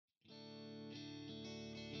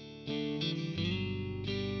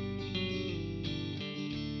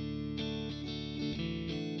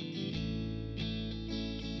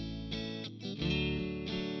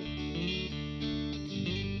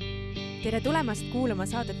Tere tulemast kuulama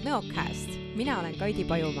saadet Nõocast. Mina olen Kaidi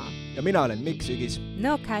Pajumaa. Ja mina olen Mikk Sügis.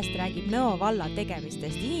 Nõocast räägib Nõo valla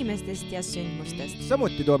tegemistest, inimestest ja sündmustest.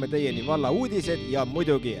 Samuti toome teieni valla uudised ja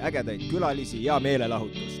muidugi ägedaid külalisi ja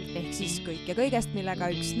meelelahutust. Ehk siis kõik ja kõigest, millega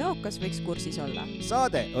üks nõokas võiks kursis olla.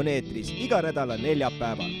 Saade on eetris iga nädala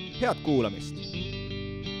neljapäeval. Head kuulamist!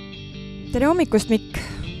 Tere hommikust, Mikk!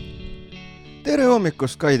 Tere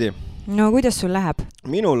hommikust, Kaidi! No kuidas sul läheb?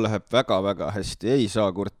 Minul läheb väga-väga hästi, ei saa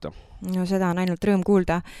kurta. No seda on ainult rõõm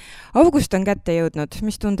kuulda. August on kätte jõudnud.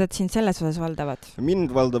 Mis tunded sind selles osas valdavad? Mind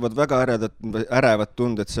valdavad väga ärevad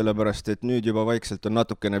tunded, sellepärast, et nüüd juba vaikselt on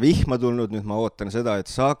natukene vihma tulnud. Nüüd ma ootan seda, et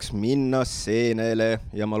saaks minna seenele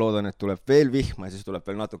ja ma loodan, et tuleb veel vihma ja siis tuleb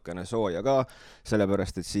veel natukene sooja ka,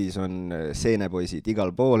 sellepärast, et siis on seenepoisid igal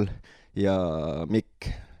pool ja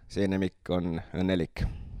Seenemikk on õnnelik.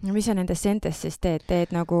 No mis sa nendest seentest siis teed? Teed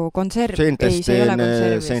nagu konserv?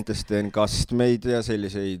 Seentest teen kastmeid ja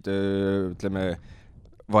selliseid, ütleme,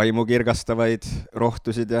 vaimu kirgastavaid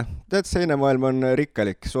rohtusid ja tead, seenemaailm on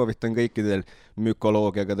rikkalik. Soovitan kõikidel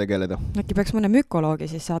mükoloogiaga tegeleda. Äkki peaks mõne mükoloogi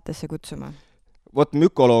siis saatesse kutsuma? Vot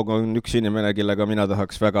mükoloog on üks inimene, kellega mina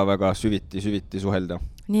tahaks väga-väga süviti suhelda.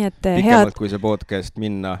 Nii et pikemalt kui see podcast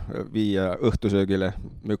minna, viia õhtusöögile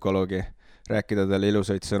mükoloogi, rääkida talle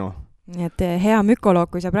ilusaid sõnu. Nii et hea mükoloog,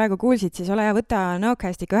 kui sa praegu kuulsid, siis ole ja võta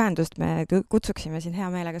Nõocastiga ühendust, me kutsuksime sind hea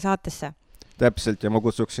meelega saatesse. Täpselt, ja ma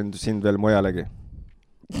kutsuksin sind veel mujalegi.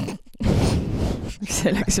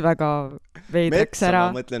 See läks väga veidraks ära.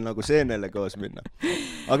 Ma mõtlen nagu seenele koos minna.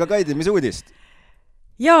 Aga Kaidi, mis uudist?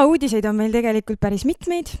 Ja uudiseid on meil tegelikult päris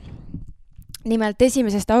mitmeid. Nimelt 1.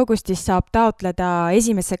 augustist saab taotleda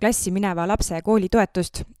esimesse klassi mineva lapse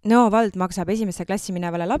koolitoetust. Nõo vald maksab 1. klassi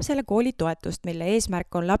minevale lapsele koolitoetust, mille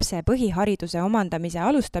eesmärk on lapse põhihariduse omandamise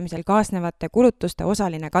alustamisel kaasnevate kulutuste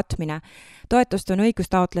osaline katmine. Toetust on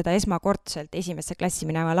õigus taotleda esmakordselt 1. klassi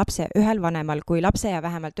mineva lapse ühel vanemal, kui lapse ja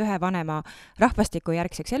vähemalt ühe vanema rahvastiku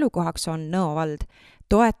järgseks elukohaks on Nõo vald.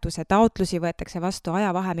 Toetuse taotlusi võetakse vastu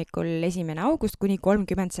ajavahemikul 1. august kuni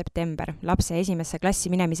 30. september, lapse esimesse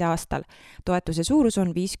klassi minemise aastal. Toetuse suurus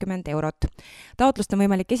on 50 €. Taotlust on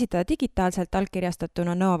võimalik esitada digitaalselt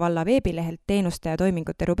allkirjastatuna Nõo valla veebilehelt teenuste ja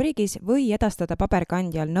toimingute rubriigis või edastada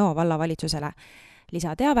paberkandjal Nõo valla valitsusele.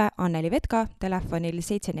 Lisateave Anneli Vetka telefonil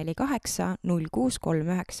 748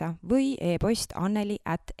 0639 või e-post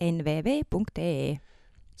anneli@nvv.ee.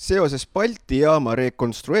 Seoses Balti jaama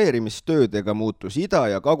rekonstrueerimistöödega muutus ida-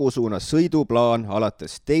 ja kagusuunas sõiduplaan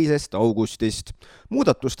alates 2. augustist.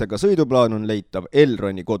 Muudatustega sõiduplaan on leitav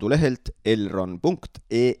Elroni kodulehelt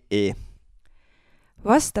elron.ee.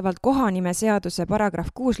 Vastavalt kohanimeseaduse paragrahv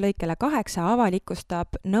 6 lõikele 8 avalikustab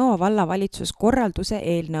Nõo vallavalitsus korralduse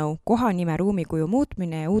eelnõu kohanime ruumikuju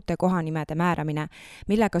muutmine ja uute kohanimede määramine,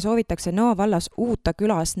 millega soovitakse Nõo vallas Uuta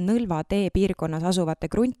külas Nõlva tee piirkonnas asuvate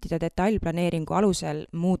kruntide detailplaneeringu alusel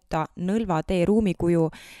muuta Nõlva tee ruumikuju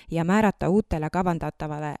ja määrata uutele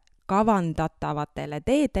kavandatavatele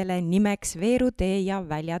teedele nimeks Veerutee ja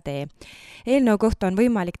Väljatee. Eelnõu kohta on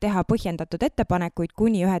võimalik teha põhjendatud ettepanekuid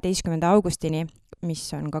kuni 11. augustini,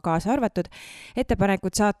 mis on ka kaasa arvatud.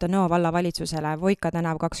 Ettepanekud saata Nõo vallavalitsusele Voika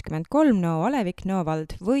tänav 23, Nõo Alevik, Nõo vald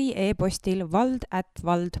või e-postil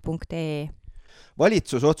vald@vald.ee.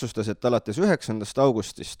 Valitsus otsustas, et alates 9.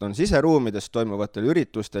 augustist on siseruumides toimuvatel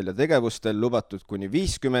üritustel ja tegevustel lubatud kuni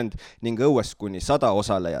 50 ning õues kuni 100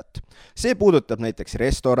 osalejat. See puudutab näiteks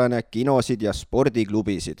restorane, kinosid ja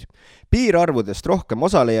spordiklubisid. Piirarvudest rohkem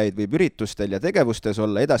osalejaid võib üritustel ja tegevustes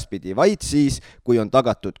olla edaspidi vaid siis, kui on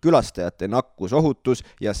tagatud külastajate nakkusohutus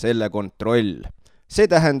ja selle kontroll. See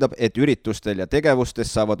tähendab, et üritustel ja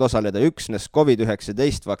tegevustes saavad osaleda üksnes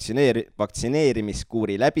COVID-19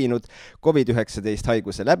 vaktsineerimiskuuri läbinud, COVID-19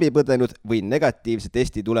 haiguse läbipõdenud või negatiivse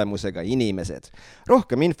testi tulemusega inimesed.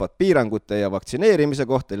 Rohkem infot piirangute ja vaktsineerimise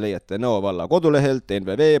kohta leiate Nõo valla kodulehelt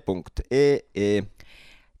nvv.ee.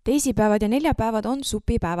 Teisipäevad ja neljapäevad on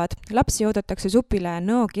supipäevad. Lapsi oodatakse supile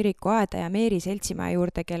Nõo kiriku aeda ja Meeri seltsimaja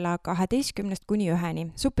juurde kella 12 kuni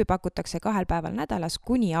 1. Suppi pakutakse 2 päeval nädalas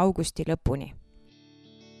kuni augusti lõpuni.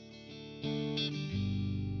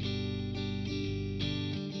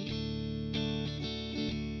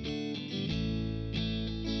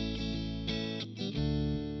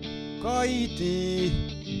 Kaidi,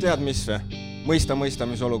 tead mis või? Mõista,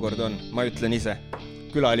 mis olukord on. Ma ütlen ise.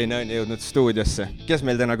 Külaline on jõudnud stuudiosse. Kes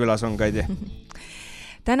meil täna külas on, Kaidi?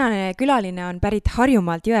 Tänane külaline on pärit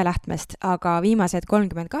Harjumaalt Jõelähtmest, aga viimased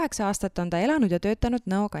 38 aastat on ta elanud ja töötanud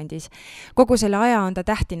Nõo kandis. Kogu selle aja on ta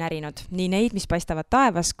tähti närinud, nii neid, mis paistavad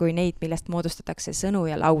taevas, kui neid, millest moodustatakse sõnu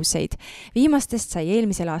ja lauseid. Viimastest sai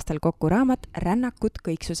eelmisel aastal kokku raamat Rännakud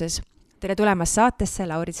kõiksuses. Tere tulemast saatesse,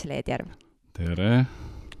 Laurits Leedjärv. Tere!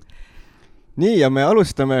 nii, ja me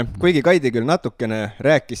alustame, kuigi Kaidi küll natukene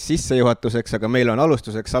rääkis sissejuhatuseks, aga meil on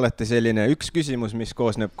alustuseks alati selline üks küsimus, mis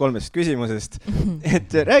koosneb 3 küsimusest.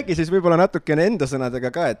 Et räägi siis võib-olla natukene enda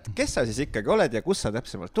sõnadega ka, et kes sa siis ikkagi oled ja kus sa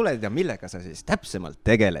täpsemalt tuled ja millega sa siis täpsemalt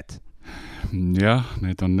tegeled? Jah,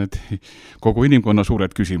 need on need kogu inimkonna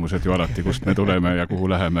suured küsimused ju alati, kust me tuleme ja kuhu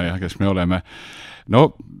läheme ja kes me oleme.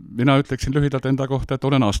 No, mina ütleksin lühidalt enda kohta, et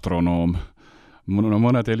olen astronoom.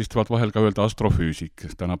 Mõned eelistavad vahel ka öelda astrofüüsik,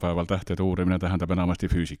 tänapäeval tähtede uurimine tähendab enamasti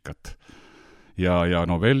füüsikat. Ja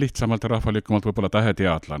no veel lihtsamalt ja rahvalikumalt võib-olla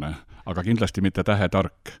täheteadlane, aga kindlasti mitte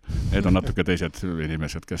tähetark. Need on natuke teised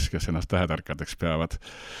inimesed, kes ennast tähetarkadeks peavad.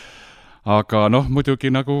 Aga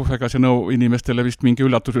muidugi nagu ega see inimestele vist mingi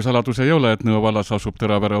üllatus või saladus ei ole, et Nõo vallas asub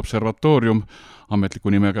Tõravere observatoorium, ametliku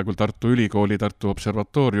nimega küll Tartu Ülikooli Tartu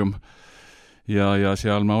observatoorium. Ja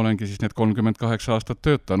seal ma olengi siis need 38 aastat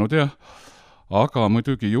töötanud, jah. Aga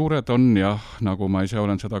muidugi juured on, jah, nagu ma ise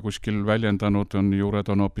olen seda kuskil väljendanud, juured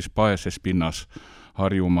on hoopis Paeses pinnas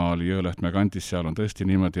Harjumaal, Jõelähtme kandis, seal on tõesti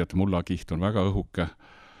niimoodi, et mullakiht on väga õhuke,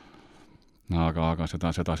 aga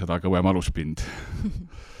seda kõvem aluspind.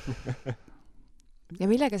 Ja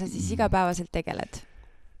millega sa siis igapäevaselt tegeled?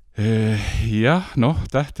 Jah,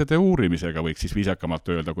 tähtede uurimisega võiks siis viisakamalt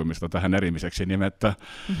öelda, kui me seda tähenärimiseks ei nimeta.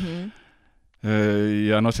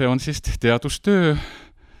 Ja see on siis teadustöö,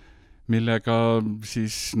 millega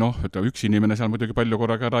siis, üks inimene seal muidugi palju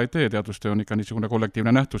korraga ära ei tee, teadustöö on ikka niisugune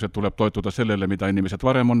kollektiivne nähtus, et tuleb toetuda sellele, mida inimesed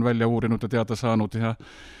varem on välja uurinud ja teada saanud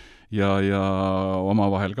ja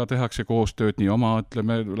omavahel ka tehakse koostööd nii oma,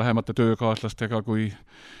 lähemate töökaaslastega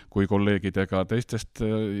kui kolleegidega teistest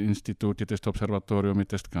instituutidest,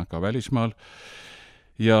 observatooriumitest, ka välismaal.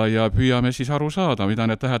 Ja püüame siis aru saada, mida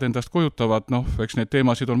need tähed endast kujutavad. Eks neid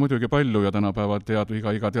teemasid on muidugi palju ja tänapäeval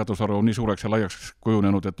iga teadusharu on nii suureks ja laiaks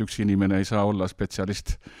kujunenud, et üks inimene ei saa olla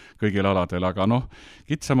spetsialist kõigil aladel, aga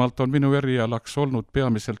kitsamalt on minu erialaks olnud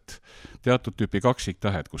peamiselt teatud tüüpi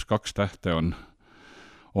kaksiktähed, kus 2 tähte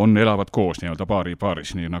on elavad koos nii-öelda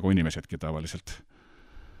paaris, nii nagu inimesedki tavaliselt.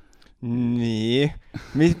 Nii,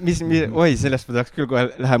 oi, sellest ma tahaks küll kohe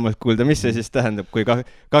lähemalt kuulda, mis see siis tähendab, kui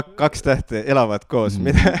 2 tähte elavad koos,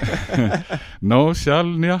 mida? Seal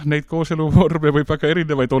jah, neid kooseluvorme võib väga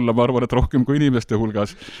erinevaid olla, ma arvan, et rohkem kui inimeste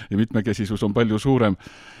hulgas ja mitmekesisus on palju suurem.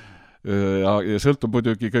 Ja sõltub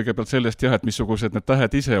muidugi kõigepealt sellest, et missugused need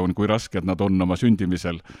tähed ise on, kui rasked nad on oma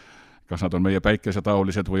sündimisel. Kas nad on meie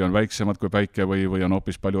päikesetaolised või on väiksemad kui päike või on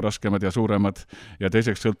hoopis palju raskemad ja suuremad. Ja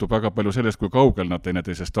teiseks sõltub väga palju sellest, kui kaugel nad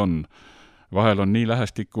teineteisest on. Vahel on nii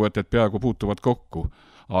lähestikku, et peaaegu puutuvad kokku.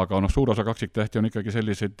 Aga suur osa kaksiktähti on ikkagi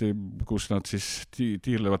sellised, kus nad siis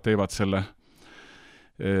tiirlevad, teevad selle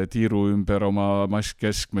tiiru ümber oma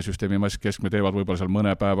masskeskme, süsteemi masskeskme, teevad võib-olla seal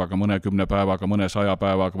mõne päevaga, mõne 10 päevaga, mõne 100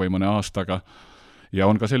 päevaga või mõne aastaga. Ja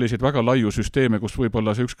on ka selliseid väga laiu süsteeme, kus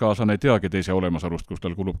võib-olla see üks kaaslane ei teagi teise olemasolust, kus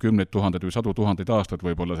tal kulub 10 000 või 100 000 aastat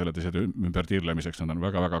võib-olla selle teise ümber tiirlemiseks, nad on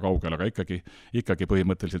väga-väga kaugel, aga ikkagi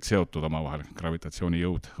põhimõtteliselt seotud omavahel.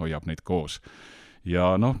 Gravitatsioonijõud hoiab neid koos.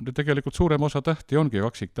 Ja tegelikult suurem osa tähti ongi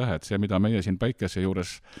kaksiktähed, see, mida meie siin päikese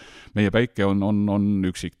juures, meie päike on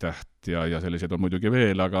üksiktäht ja sellised on muidugi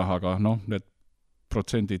veel, aga need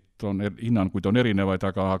protsendid hinnanguid on erinevaid,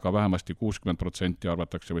 aga vähemasti 60%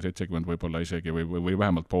 arvatakse või 70% võib-olla isegi või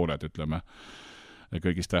vähemalt pooled, ütleme.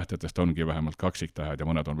 Kõigist tähtedest ongi vähemalt kaksiktähed ja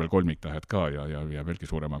mõned on veel kolmiktähed ka ja veelgi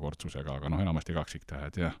suurema kortsusega, aga enamasti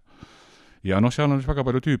kaksiktähed, jah. Ja seal on väga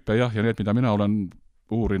palju tüüpe, jah, ja need, mida mina olen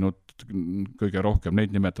uurinud kõige rohkem,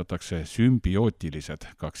 neid nimetatakse sümbiootilised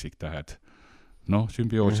kaksiktähed.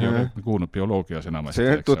 Sümbioosi on kuulnud bioloogias enamasti.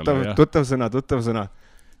 See tuttav sõna.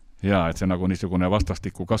 Jaa, et see nagu niisugune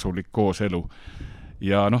vastastikku kasulik kooselu.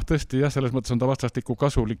 Ja tõesti, jah, selles mõttes on ta vastastikku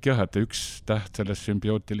kasulik, jah, et üks täht selles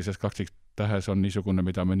symbiootilises kaksiktähes on niisugune,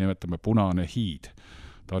 mida me nimetame punane hiid.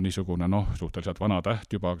 Ta on niisugune, suhteliselt vana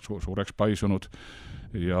täht juba suureks paisunud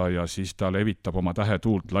ja siis ta levitab oma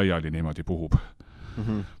tähetuult laiali niimoodi puhub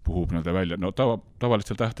nii-öelda välja.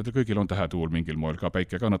 Tavalistel tähtedel kõigil on tähetuul mingil moel, ka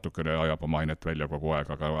päike ka natukene ajab oma ainet välja kogu aeg,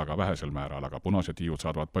 aga vähesel määral, aga punased hiiud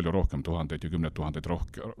saadavad palju rohkem, 1000 ja 10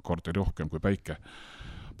 000 kordi rohkem kui päike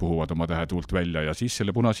puhuvad oma tähetuult välja ja siis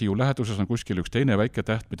selle punasiiu läheduses on kuskil üks teine väike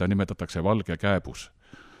täht, mida nimetatakse valge kääbus.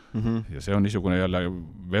 Ja see on niisugune jälle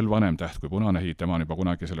veel vanem täht kui punane hiid, tema on juba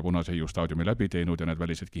kunagi selle punase hiiu staadiumi läbi teinud ja need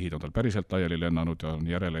välised kihid on tal päriselt laiali lennanud ja on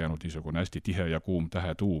järele jäänud niisugune hästi tihe ja kuum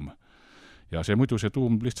tähetuum. Ja see muidu see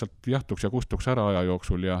tuum lihtsalt jahtuks ja kustuks ära aja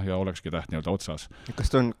jooksul ja olekski täht nii-öelda otsas.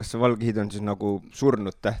 Kas see valgehid on siis nagu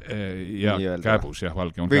surnud täht? Ja kääbus, jah,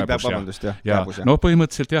 valge on kääbus. Vabandust, jah, kääbus.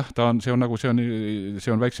 Põhimõtteliselt jah,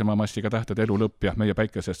 see on väiksema massiga tähtede elu lõpp ja meie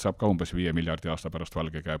päikesest saab ka umbes 5 miljardi aasta pärast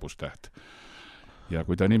valge kääbus täht. ja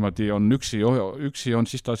kui ta niimoodi on üksi on,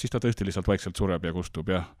 siis ta tõesti lihtsalt vaikselt sureb ja kustub,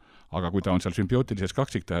 jah. Aga kui ta on seal sümbiootilises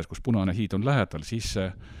kaksiktähes, kus punane hiid on lähedal, siis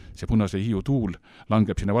see punase hiiu tuul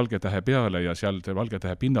langeb sinna valgetähe peale ja seal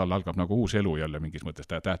valgetähe pinnal algab nagu uus elu jälle mingis mõttes,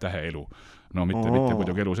 tähe elu. No mitte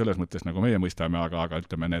muidugi elu selles mõttes, nagu meie mõistame, aga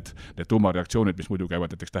ütleme, need tuumareaktsioonid, mis muidu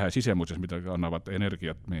käivad näiteks tähe sisemuses, mida annavad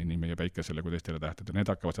energiat nii meie päikesele kui teistele tähtedele, need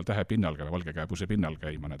hakkavad seal tähe pinnal käima, valgekäepuse pinnal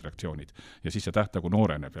käima, need reaktsioonid. Ja siis see täht nagu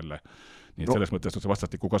nooreneb jälle. Nii et selles mõttes on see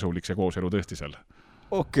vastastikku kasulik see kooselu tõesti seal.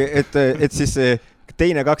 Okei, et siis see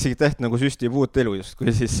teine kaksiktäht nagu süstib uut elu just,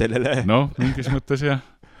 kui siis sellele... No, mingis mõttes, jah.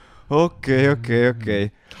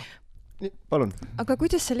 Okei. Nii, palun. Aga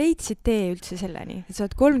kuidas sa leidsid tee üldse selleni? Et sa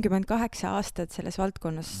oled 38 aastat selles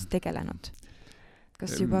valdkonnas tegelenud.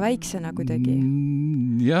 Kas juba väiksena kuidagi?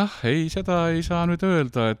 Jah, seda ei saa nüüd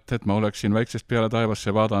öelda, et ma oleksin väiksest peale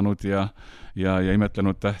taevasse vaadanud ja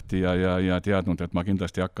imetlenud tähti ja teadnud, et ma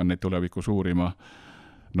kindlasti hakkan neid tulevikus uurima.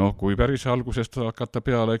 No, kui päris algusest hakata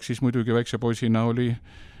peale, eks siis muidugi väikse poisina oli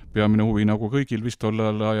peamine huvi nagu kõigil vist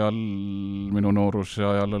tollel ajal, minu nooruse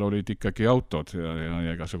ajal olid ikkagi autod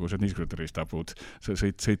ja igasugused niisugused riistapuud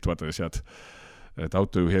sõitvad asjad. Et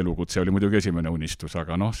autojuhi elukutse oli muidugi esimene unistus,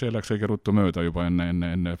 aga see läks õige ruttu mööda juba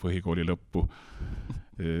enne põhikooli lõppu.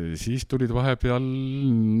 Siis vahepeal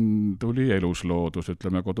tuli elusloodus,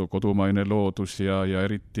 ütleme kodumaine loodus ja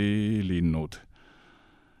eriti linnud.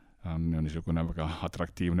 On niisugune väga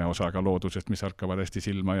atraktiivne osa ka loodusest, mis harkavad hästi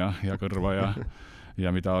silma ja kõrva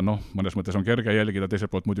ja mida mõnes mõttes on kerge jälgida,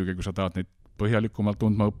 teiselt poolt muidugi, kui sa tahad neid põhjalikumalt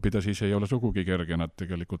tundma õppida, siis ei ole sugugi kerge, nad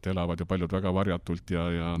tegelikult elavad ju paljud väga varjatult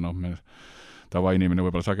ja me tavainimene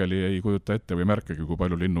võib-olla sageli ei kujuta ette või märkagi, kui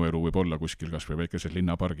palju linnuelu võib olla kuskil, kas või väikeses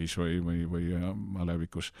linnapargis või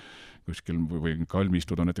alevikus kuskil või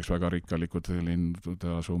kalmistud on näiteks väga rikkalikud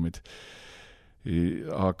lindude asumid.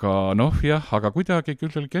 Aga kuidagi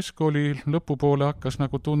küll keskkooli lõpupoole hakkas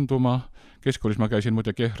nagu tunduma, keskkoolis ma käisin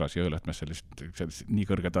muide Kehras Jõelähtmes, sellist nii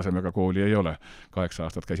kõrge tasemega kooli ei ole. 8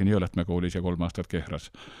 aastat käisin Jõelähtme koolis ja 3 aastat Kehras.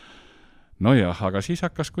 Aga siis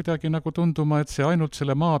hakkas kuidagi nagu tunduma, et see ainult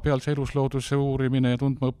selle maapealse eluslooduse uurimine ja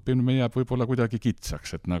tundma õppimine jääb võib-olla kuidagi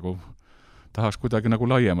kitsaks, et nagu tahaks kuidagi nagu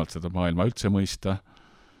laiemalt seda maailma üldse mõista.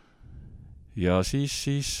 Ja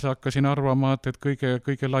siis hakkasin arvama, et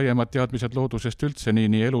kõige laiemad teadmised loodusest üldse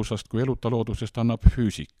nii elusast kui eluta loodusest annab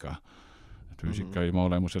füüsika. Et füüsika oma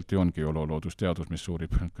olemuselt ju ongi loodusteadus, mis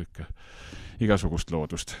uurib kõike igasugust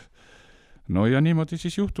loodust. Ja niimoodi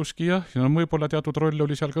siis juhtuski jah, ja võib-olla teatud roll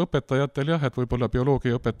oli seal ka õpetajatel jah, et võib-olla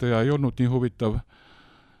bioloogiaõpetaja ei olnud nii huvitav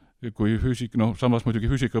kui füüsik, samas muidugi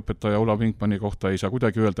füüsikaõpetaja Olav Vinkmanni kohta ei saa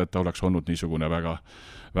kuidagi öelda, et ta oleks olnud niisugune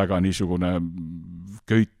väga niisugune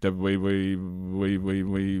köitev või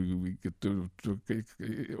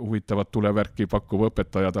huvitavat tulevärki pakkuv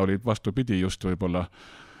õpetaja, ta oli vastupidi just võib-olla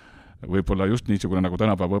just niisugune, nagu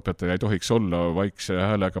tänapäeva õpetaja ei tohiks olla, vaikse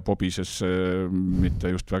häälega pobises,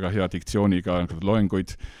 mitte just väga hea diktsiooniga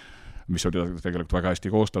loenguid, mis oli tegelikult väga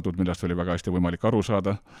hästi koostatud, millest oli väga hästi võimalik aru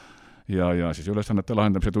saada. Ja siis ülesannete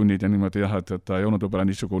lahendamise tunnid ja niimoodi jah, et ta ei olnud võib-olla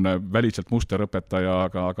niisugune väliselt musterõpetaja,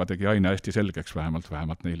 aga tegi aine hästi selgeks,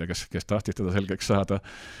 vähemalt neile, kes tahtis teda selgeks saada.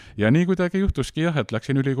 Ja nii kuidagi juhtuski jah, et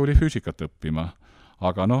läksin ülikooli füüsikat õppima.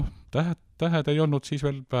 Aga tähed ei olnud siis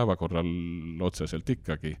veel päevakorral otseselt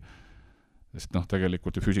ikkagi. Sest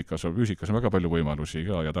tegelikult ju füüsikas on väga palju võimalusi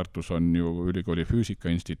ka ja Tartus on ju ülikooli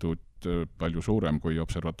füüsikainstituut palju suurem kui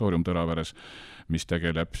observatoorium Tõraveres, mis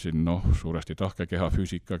tegeleb siin suuresti tahkekeha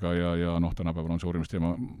füüsikaga ja tänapäeval on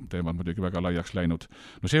suurimisteemad muidugi väga laiaks läinud.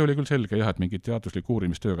 See oli küll selge jah, et mingi teadusliku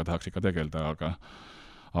uurimistööga tahaks ikka tegelda,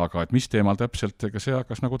 aga et mis teemal täpselt, ega see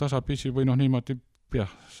hakkas nagu tasapisi või niimoodi,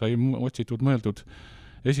 jah, sai otsitud mõeldud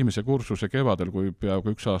esimese kursuse kevadel, kui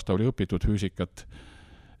peaaegu 1 aasta oli õpitud füüsikat.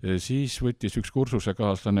 Siis võttis üks kursuse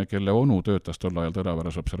kaaslane, kelle onu töötas tol ajal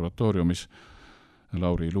Tõraveres observatooriumis,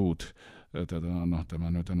 Lauri Luud. Tema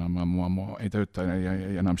nüüd enam ei tööta ja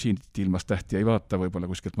enam siin ilmast tähti ei vaata, võib-olla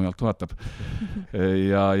kuskilt mujalt vaatab.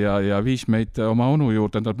 Ja viis meid oma onu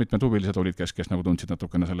juurde, mitmed huvilised olid, kes nagu tundsid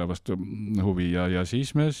natukene selle vastu huvi ja siis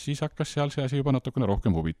hakkas seal see asi juba natukene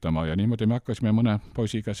rohkem huvitama ja niimoodi me hakkasime mõne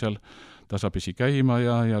poisiga seal tasapisi käima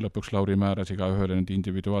ja lõpuks Lauri määras iga ühele need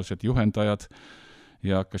individuaalsed juhendajad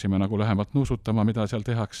ja hakkasime nagu lähemalt nuusutama, mida seal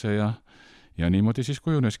tehakse ja niimoodi siis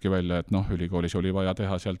kujuneski välja, et ülikoolis oli vaja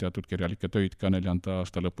teha seal teatud kirjalikke töid ka 4.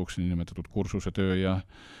 aasta lõpuks niinimetatud kursuse töö ja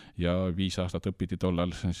 5 aastat õpiti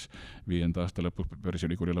tollal, siis 5. aasta lõpuks päris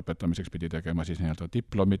ülikooli lõpetamiseks pidi tegema siis nii-öelda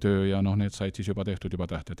diplomitöö ja need said siis juba tehtud juba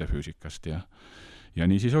tähtede füüsikast ja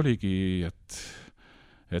nii siis oligi,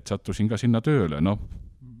 et sattusin ka sinna tööle,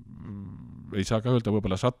 ei saa ka öelda,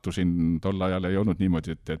 võib-olla sattusin, tol ajal ei olnud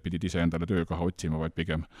niimoodi, et pidid ise endale töökoha otsima, vaid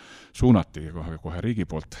pigem suunati kohe riigi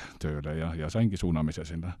poolt tööle ja saingi suunamise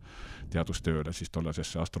sinna teadustööle siis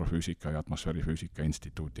tollasesse astrofüüsika ja atmosfäärifüüsika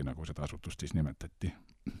instituuti, nagu seda asutust siis nimetati.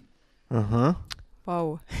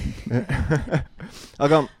 Vau.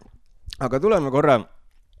 Aga tuleme korra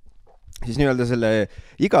siis nii-öelda selle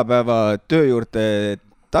igapäeva töö juurde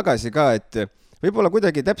tagasi ka, et võib-olla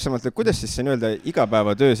kuidagi täpsemalt, et kuidas siis see nii-öelda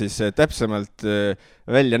igapäevatöö siis täpsemalt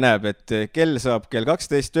välja näeb, et kell saab kell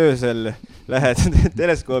 12 öösel, lähed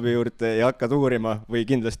teleskoobi juurde ja hakkad uurima või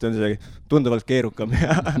kindlasti on see tunduvalt keerukam?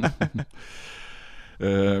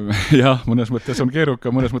 Jah, mõnes mõttes on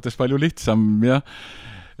keerukam, mõnes mõttes palju lihtsam, jah.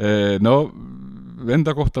 No,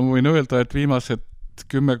 enda kohta ma võin öelda, et viimased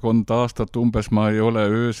 10 aastat umbes ma ei ole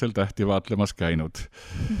öösel tähti vaatlemas käinud.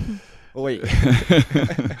 Oi.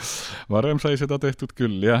 Varem sai seda tehtud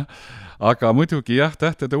küll, jah. Aga muidugi, jah,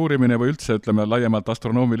 tähtede uurimine või üldse, ütleme, laiemalt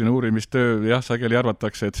astronoomiline uurimistöö, jah, sageli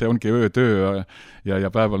arvatakse, et see ongi öötöö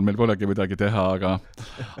ja päeval meil polegi midagi teha,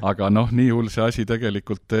 aga noh, nii hull see asi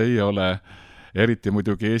tegelikult ei ole. Eriti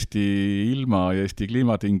muidugi Eesti ilma ja Eesti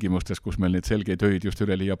kliimatingimustes, kus meil neid selgeid öid just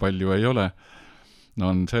üleliia palju ei ole. No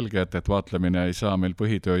on selge, et vaatlemine ei saa meil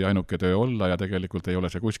põhitöö ja ainuke töö olla ja tegelikult ei ole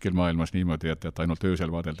see kuskil maailmas niimoodi, et ainult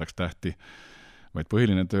öösel vaadeldaks tähti, vaid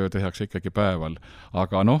põhiline töö tehakse ikkagi päeval.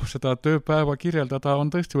 Aga noh, seda tööpäeva kirjeldada on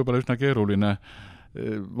tõesti võib-olla üsna keeruline.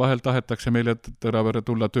 Vahel tahetakse meile Tõravere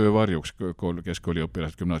tulla töövarjuks,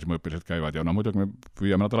 keskkooliõpilased, gümnaasiumiõpilased käivad ja no muidugi me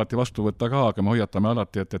püüame nad alati vastu võtta ka, aga me hoiatame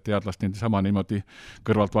alati, et teadlast sama niimoodi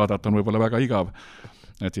kõrvalt vaadata on võib-olla väga igav.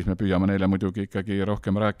 Et siis me püüame neile muidugi ikkagi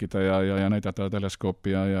rohkem rääkida ja näidata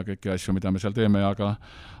teleskoopi ja kõiki asju, mida me seal teeme,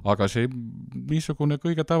 aga see niisugune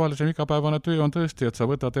kõige tavalisem igapäevane töö on tõesti, et sa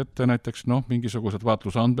võtad ette näiteks mingisugused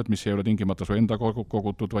vaatlusandmed, mis ei ole tingimata su enda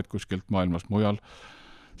kogutud, vaid kuskilt maailmast mujal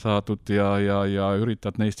saadud ja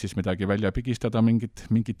üritad neist siis midagi välja pigistada,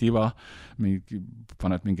 mingit iva,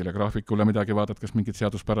 paned mingile graafikule midagi, vaatad, kas mingid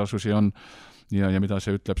seaduspärasusi on ja mida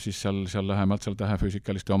see ütleb siis seal lähemalt seal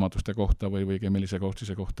tähefüüsikaliste omaduste kohta või keemilise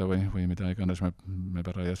koostise kohta või mida iganes me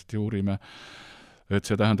parajasti uurime. Et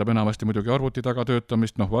see tähendab enamasti muidugi arvuti taga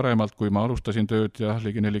töötamist, varemalt, kui ma alustasin tööd ja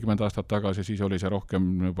ligi 40 aastat tagasi, siis oli see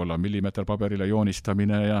rohkem võib-olla millimeeter paberile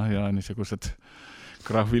joonistamine ja niisugused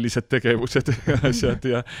graafilised tegevused asjad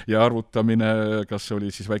ja arvutamine, kas oli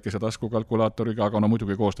siis väikese taskukalkulaatoriga, aga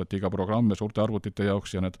muidugi koostati iga programme suurte arvutite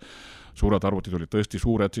jaoks ja need suured arvutid olid tõesti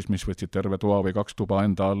suured, siis mis võtsid terve toa või 2 tuba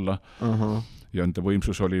enda alla. Ja enda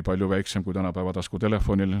võimsus oli palju väiksem kui tänapäeva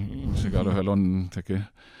taskutelefonil, igalühel on tegi.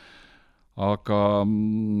 Aga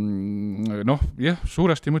jah,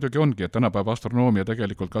 suuresti muidugi ongi, et tänapäeva astronoomia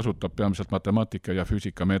tegelikult kasutab peamiselt matemaatika ja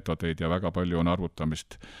füüsika meetodeid ja väga palju on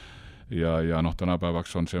arvutamist. Ja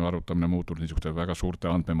tänapäevaks on see arvutamine muutunud niisuguste väga suurte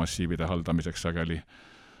andmemassiivide haldamiseks sageli.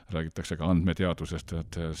 Räägitakse ka andmeteadusest,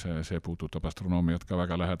 et see puudutab astronoomiat ka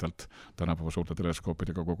väga lähedalt. Tänapäeva suurte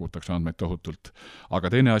teleskoopidega kogutakse andmeid tohutult.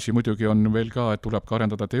 Aga teine asi muidugi on veel ka, et tuleb ka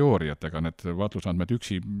arendada teooriat, ega need vaatlusandmed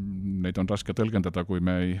üksi, neid on raske tõlgendada, kui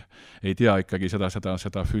me ei tea ikkagi seda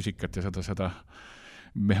füüsikat ja seda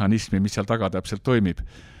mehhanismi, mis seal taga täpselt toimib.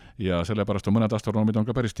 Ja sellepärast on mõned astronoomid on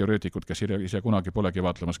ka päris teoreetikud, kes ise kunagi polegi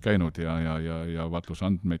vaatlemas käinud ja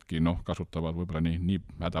vaatlusandmeidki kasutavad võib-olla nii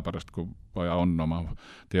hädapärast, kui vaja on oma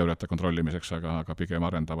teooriate kontrollimiseks, aga pigem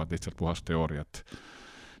arendavad lihtsalt puhast teooriat.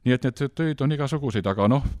 Nii et need töid on igasuguseid,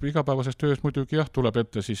 aga igapäevases töös muidugi tuleb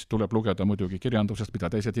ette, siis tuleb lugeda muidugi kirjandusest, mida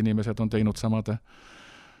teised inimesed on teinud samade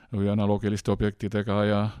või analoogiliste objektidega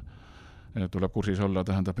ja tuleb kursis olla,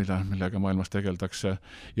 tähendab, millega maailmas tegeldakse.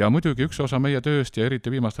 Ja muidugi üks osa meie tööst ja eriti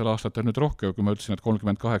viimastel aastatel nüüd rohkem, kui ma ütlesin, et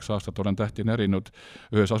 38 aastat olen tähti närinud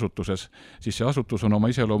ühes asutuses, siis see asutus on oma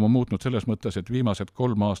iseloomu muutnud selles mõttes, et viimased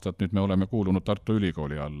 3 aastat nüüd me oleme kuulunud Tartu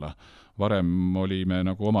Ülikooli alla. Varem olime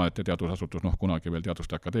nagu omaette teadusasutus, kunagi veel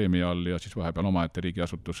Teaduste Akadeemia all ja siis vahepeal omaette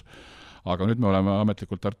riigiasutus. Aga nüüd me oleme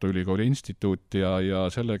ametlikult Tartu Ülikooli instituut ja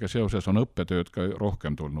sellega seoses on õppetööd ka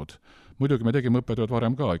rohkem tulnud. Muidugi me tegime õppetööd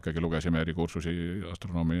varem ka, ikkagi lugesime erikursusi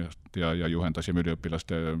astronoomiast ja juhendasime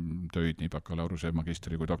üliõpilaste töid, nii bakalaureuse,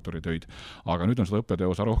 magistri kui doktori töid. Aga nüüd on seda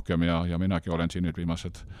õppetöö osa rohkem ja minagi olen siin nüüd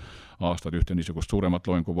viimased aastad ühte niisugust suuremat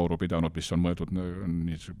loenguvooru pidanud, mis on mõeldud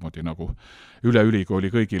niisugune nagu üle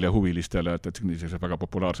ülikooli kõigile huvilistele, et niisuguses väga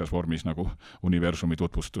populaarses vormis nagu universumi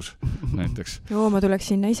tutvustus näiteks. Joo, ma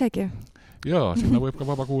tuleks sinna isegi. Jaa, sinna võib ka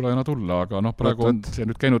vabakuulajana tulla, aga praegu on see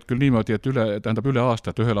nüüd käinud küll niimoodi, et üle aasta,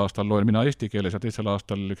 et ühel aastal loen mina eesti keeles ja teisel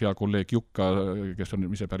aastal hea kolleeg Jukka, kes on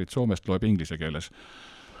ise pärit Soomest, loeb inglise keeles.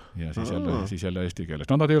 ja siis jälle eesti keeles.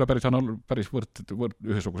 No nad ei ole päris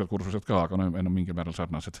ühesugused kursused ka, aga enam mingil määral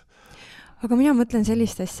sarnased. Aga mina mõtlen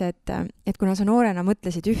sellist asja, et kuna sa noorena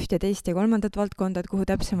mõtlesid üht ja teist ja kolmandat valdkonda, kuhu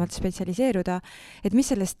täpsemalt spetsialiseeruda, et mis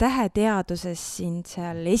selles täheteaduses sind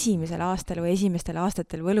seal esimesel aastal või esimestel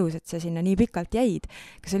aastatel võlus, et sa sinna nii pikalt jäid?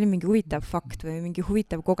 Kas oli mingi huvitav fakt või mingi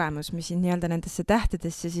huvitav kogemus, mis sind nii-öelda nendesse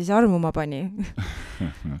tähtedesse siis armuma pani?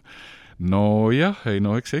 No jah,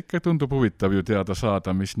 eks see ikka tundub huvitav ju teada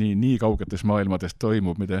saada, mis nii kaugetes maailmades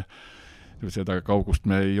toimub, mida seda kaugust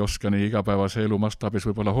me ei oska nii igapäevase elu mastaabis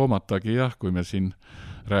võib-olla hoomatagi, jah, kui me siin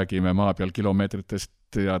räägime maa peal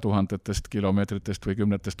kilomeetritest ja tuhandetest kilomeetritest või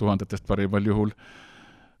 10 000 parimal juhul,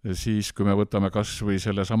 siis kui me võtame kas või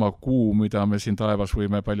selle sama kuu, mida me siin taevas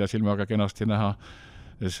võime palja silmaga kenasti näha,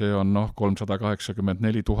 see on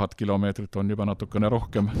 384 000 kilomeetrit, on juba natukene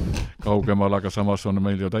rohkem kaugemal, aga samas on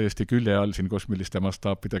meil ju täiesti külje all siin kosmiliste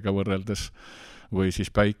mastaapidega võrreldes. Või siis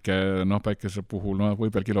päikese puhul,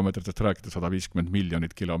 võib veel kilomeetritest rääkida, 150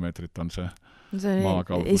 miljonit kilomeetrit on see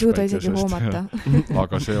maakaugus. Ei suuda isegi hoomata.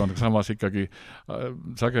 Aga see on samas ikkagi,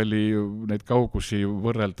 sageli neid kaugusi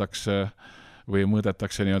võrreldakse või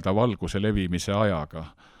mõõdetakse nii-öelda valguse levimise ajaga.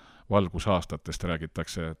 Valgusaastatest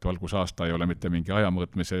räägitakse, et valgusaasta ei ole mitte mingi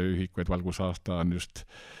ajamõõtmise ühik, vaid valgusaasta on just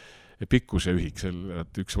pikkuse ühik,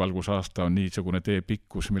 et üks valgusaasta on niisugune tee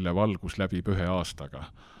pikkus, mille valgus läbib 1 aastaga.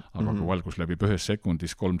 Aga kui valgus läbib 1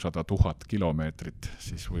 sekundis 300 000 kilomeetrit,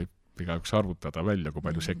 siis võib igaüks arvutada välja, kui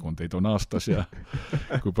palju sekundeid on aastas ja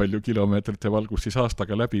kui palju kilomeetrite valgus siis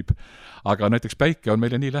aastaga läbib. Aga näiteks päike on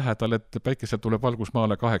meile nii lähedal, et päikeselt tuleb valgus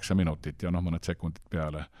maale 8 minutit ja mõned sekundid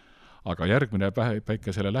peale. Aga järgmine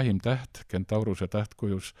päikesele lähim täht, Kentauruse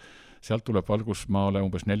tähtkujus, sealt tuleb valgus maale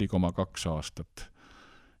umbes 4,2 aastat.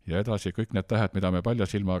 Ja edasi kõik need tähed, mida me palja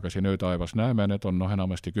silmaga siin öötaevas näeme, need on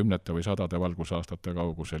enamasti 10 või 100 valgusaastate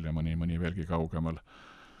kaugusel ja mõni veelgi kaugemal.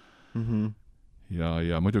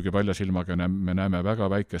 Ja muidugi palja silmaga me näeme väga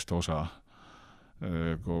väikest osa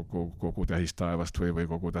kogu tähistaevast või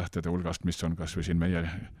kogu tähtede hulgast, mis on kas või siin meie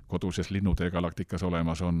koduses linnutee galaktikas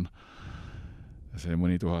olemas on. See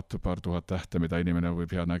mõni paar tuhat tähte, mida inimene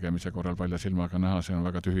võib hea nägemise korral palja silmaga näha, see on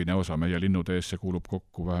väga tühine osa. Meie linnuteesse kuulub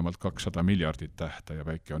kokku vähemalt 200 miljardit tähte ja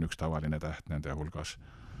päike on üks tavaline täht nende hulgas.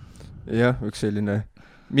 Jah, üks selline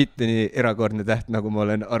mitte nii erakordne täht, nagu ma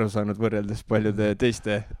olen aru saanud võrreldes paljude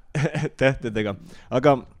teiste tähtedega.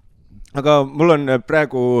 Aga mul on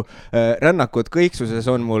praegu rännakud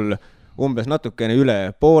kõiksuses on mul umbes natukene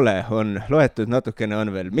üle poole on loetud, natukene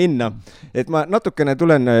on veel minna. Et ma natukene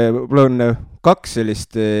mul on 2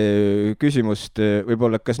 sellist küsimust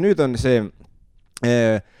võib-olla, kas nüüd on see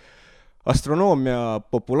astronoomia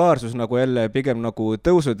populaarsus nagu jälle pigem nagu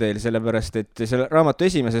tõusuteel, sellepärast et selle raamatu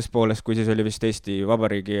esimeses pooles, kui siis oli vist Eesti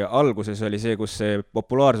Vabariigi alguses, oli see, kus see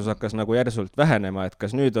populaarsus hakkas nagu järsult vähenema, et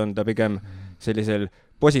kas nüüd on ta pigem sellisel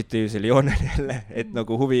positiivsel joonel jälle, et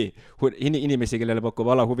nagu inimesi, kellele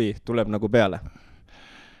pakub ala huvi, tuleb nagu peale?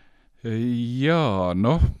 Jaa,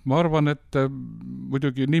 ma arvan, et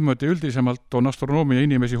muidugi niimoodi üldisemalt on astronoomia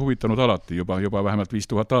inimesi huvitanud alati juba vähemalt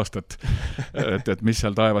 5000 aastat, et mis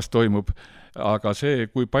seal taevas toimub. Aga see,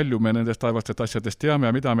 kui palju me nendest taevastest asjadest teame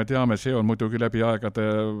ja mida me teame, see on muidugi läbi aegade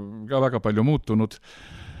ka väga palju muutunud.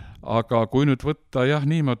 Aga kui nüüd võtta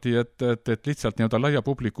niimoodi, et lihtsalt nii-öelda laia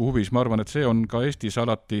publiku huvis, ma arvan, et see on ka Eestis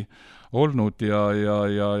alati olnud ja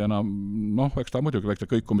eks ta muidugi väikse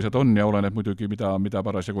kõikumised on ja oleneb muidugi, mida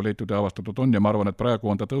parasjagu leitud ja avastatud on ja ma arvan, et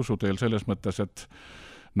praegu on ta tõusuteel selles mõttes, et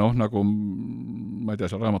nagu ma ei tea,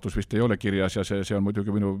 seal raamatus vist ei ole kirjas ja see on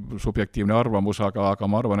muidugi minu subjektiivne arvamus, aga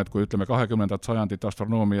ma arvan, et kui ütleme 20. sajandit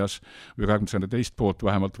astronoomias või 20. sajandi teist poolt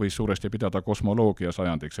vähemalt võis suuresti pidada kosmoloogia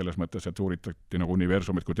sajandiks, selles mõttes, et uuritati nagu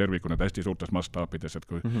universumit kui tervikut need hästi suurtes mastaapides, et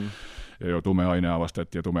kui tume aine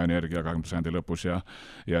avastati ja tume energia 20. sajandi lõpus ja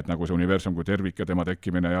et nagu see universum kui tervik ja tema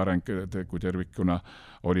tekkimine ja areng kui tervikuna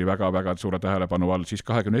oli väga-väga suure tähelepanu all, siis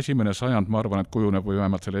 21. sajand, ma arvan, et kujuneb või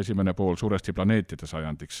vähemalt selle esimene pool suuresti planeetide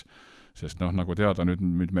sajand. Sest nagu teada,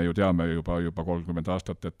 nüüd me ju teame juba 30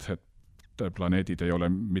 aastat, et planeedid ei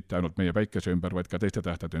ole mitte ainult meie päikese ümber, vaid ka teiste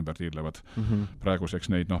tähtede ümber tiirlevad.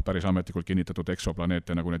 Praeguseks neid päris ametlikult kinnitatud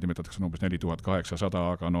eksoplaneete, nagu need nimetatakse, on umbes 4800,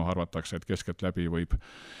 aga arvatakse, et keskeltläbi võib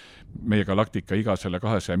meie galaktika iga selle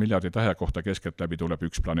 200 miljardi tähe kohta keskeltläbi tuleb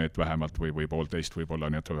üks planeet vähemalt või 1,5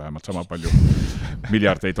 võib-olla, nii et vähemalt sama palju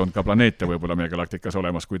miljardeid on ka planeete võib-olla meie galaktikas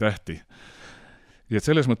olemas kui tähti. Ja et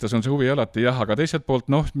selles mõttes on see huvi alati aga teiselt poolt,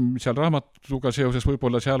 seal raamatuga seoses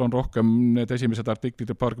võib-olla seal on rohkem need esimesed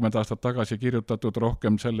artiklid 20 aastat tagasi kirjutatud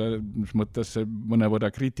rohkem selles mõttes mõnevõrra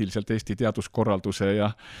kriitiliselt Eesti teaduskorralduse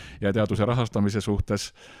ja teaduse rahastamise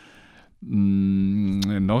suhtes.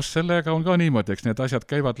 Noh, sellega on ka niimoodi, eks need asjad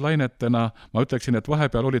käivad lainetena, ma ütleksin, et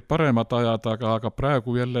vahepeal olid paremad ajad, aga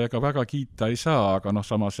praegu jälle ega väga kiita ei saa, aga noh,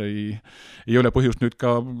 samas ei ole põhjust nüüd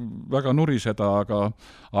ka väga nuriseda,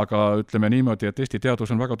 aga ütleme niimoodi, et Eesti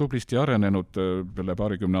teadus on väga tublisti arenenud selle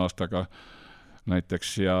 20 aastaga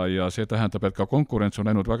näiteks ja see tähendab, et ka konkurents on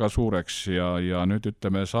läinud väga suureks ja nüüd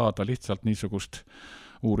ütleme saada lihtsalt niisugust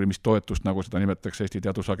uurimistoetust, nagu seda nimetatakse Eesti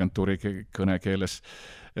Teadusagentuuri kõnekeeles,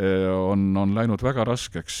 on läinud väga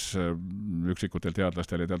raskeks üksikutel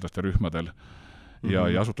teadlastel ja teadlaste rühmadel. Ja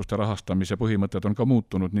asutuste rahastamise põhimõtted on ka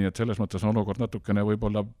muutunud, nii et selles mõttes on olukord natukene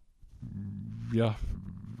võib-olla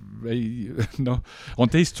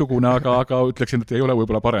on teistsugune, aga ütleksin, et ei ole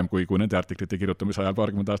võib-olla parem kui nende artiklite kirjutamise ajal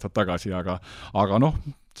 20 aastat tagasi, aga noh,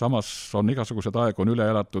 samas on igasugused aeg on üle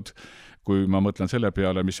elatud, kui ma mõtlen selle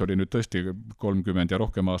peale, mis oli nüüd tõesti 30 ja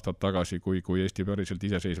rohkem aastat tagasi, kui Eesti päriselt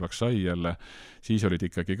iseseisvaks sai jälle, siis olid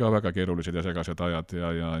ikkagi ka väga keerulised ja segased ajad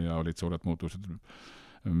ja olid suured muutused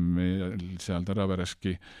seal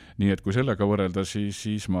Teravereski. Nii et kui sellega võrrelda,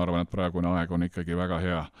 siis ma arvan, et praegune aeg on ikkagi väga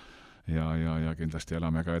hea ja kindlasti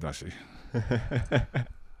elame ka edasi.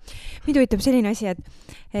 Mind huvitab selline asi,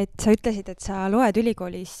 et sa ütlesid, et sa loed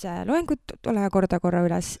ülikoolis loengut, ole korra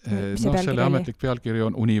üles. Selle ametlik pealkiri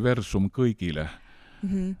on Universum kõigile.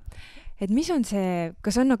 Et mis on see,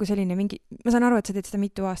 kas on nagu selline mingi, ma saan aru, et sa teed seda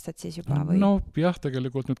mitu aastat siis juba või? No jah,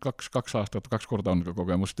 tegelikult nüüd 2 aastat, 2 korda on ka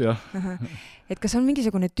kogemust, jah. Et kas on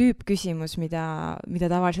mingisugune tüüpküsimus, mida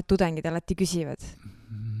tavaliselt tudengid alati küsivad?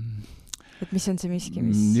 Et mis on see miski,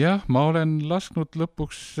 mis... Jah, ma olen lasknud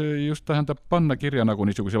lõpuks just panna kirja nagu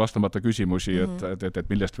niisuguse vastamata küsimusi, et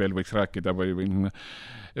millest veel võiks rääkida või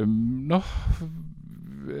noh,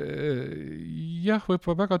 jah,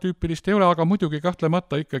 võib-olla väga tüüpilist ei ole, aga muidugi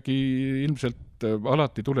kahtlemata ikkagi ilmselt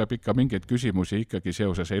alati tuleb ikka mingeid küsimusi ikkagi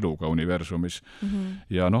seoses eluga universumis.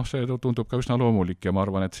 Ja noh, see tundub ka üsna loomulik ja ma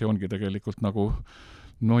arvan, et see ongi tegelikult nagu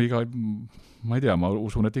ma ei tea, ma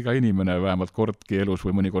usun, et iga inimene vähemalt kordki elus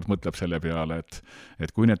või mõnikord mõtleb selle peale,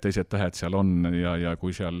 et kui need teised tähed seal on ja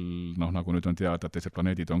kui seal, noh, nagu nüüd on teada, et teised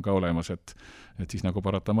planeedid on ka olemas, et siis nagu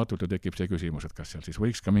paratamatult ju tekib see küsimus, et kas seal siis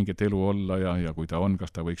võiks ka mingit elu olla ja kui ta on,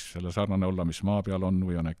 kas ta võiks selle sarnane olla, mis maa peal on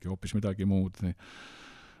või on äkki hoopis midagi muud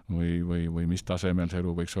või mis tasemel see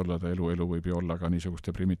elu võiks olla, elu võib ju olla ka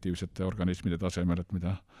niisuguste primitiivsete organismide tasemel, et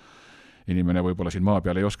mida inimene võib-olla siin maa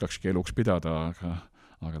peal ei oskakski eluks pidada,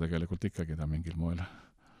 aga tegelikult ikkagi ta mingil moel.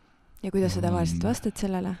 Ja kuidas sa tavaliselt vastad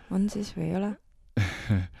sellele? On siis või ei ole?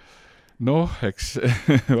 Noh, eks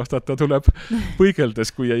vastata tuleb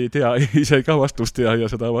põigeldes, kui ei tea ise ka vastust ja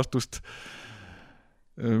seda vastust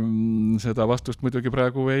muidugi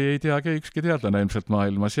praegu ei teagi ükski teadlane ilmselt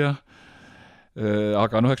maailmas, jah.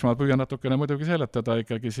 Aga noh, eks ma püüan natukene muidugi seletada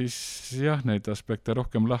ikkagi siis jah, neid aspekte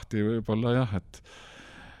rohkem lahti võib-olla jah, et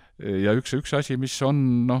ja üks asi, mis on,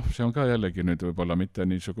 noh, see on ka jällegi nüüd võib-olla mitte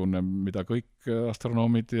niisugune, mida kõik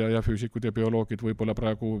astronoomid ja füüsikud ja bioloogid võib-olla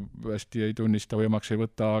praegu hästi ei tunnista või omaks ei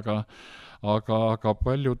võta, aga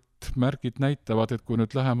paljud märgid näitavad, et kui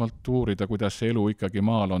nüüd lähemalt uurida, kuidas see elu ikkagi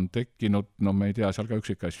maal on tekkinud, no me ei tea seal ka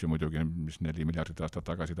üksikasju muidugi, mis 4 miljardit aastat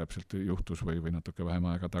tagasi täpselt juhtus või natuke vähem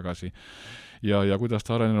aega tagasi. Ja kuidas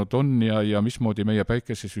ta arenenud on ja mismoodi meie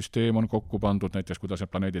päikesesüsteem on kokku pandud, näiteks kuidas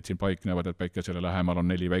need planeedid siin paiknevad, et päikesele lähemal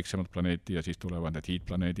on 4 väiksemat planeeti ja siis tulevad need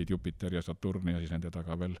hiidplaneedid Jupiter ja Saturn ja siis nende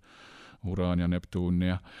taga veel Uraan ja Neptuun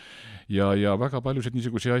ja väga paljusid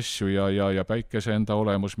niisugusi asju ja päikese enda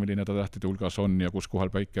olemus, milline ta tähtede hulgas on ja kus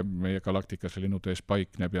kohal päike meie galaktikas linnude ees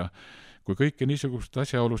paikneb ja kui kõiki niisugust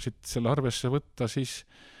asjaolusid selle arvesse võtta,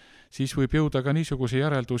 siis võib jõuda ka niisuguse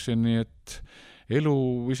järelduseni, et elu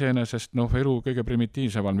iseenesest, elu kõige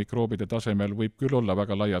primitiivsemal mikroobide tasemel võib küll olla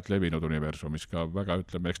väga laialt levinud universumis, ka väga,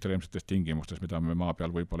 ütleme, ekstreemsetes tingimustes, mida me maa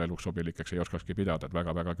peal võib-olla eluks sobilikeks ei oskakski pidada, et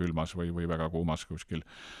väga-väga külmas või väga kuumas kuskil.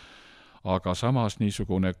 Aga samas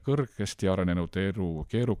niisugune kõrgesti arenenud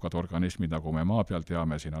keerukad organismid, nagu me maa peal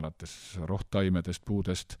teame, siin alates rohttaimedest,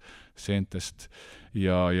 puudest, seentest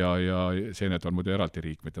ja seened on muidu eraldi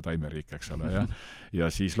riik, mitte taimeriik, eks ole,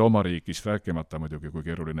 ja siis loomariigist rääkimata muidugi, kui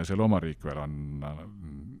keeruline see loomariik veel on,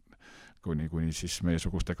 kuni siis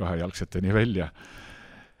meiesuguste kahejalgseteni välja.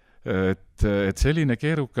 Et selline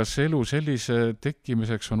keerukas elu sellise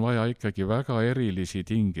tekkimiseks on vaja ikkagi väga erilisi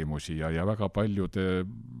tingimusi ja väga paljude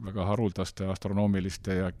väga haruldaste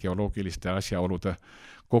astronoomiliste ja geoloogiliste asjaolude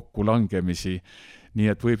kokkulangemisi.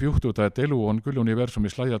 Nii et võib juhtuda, et elu on küll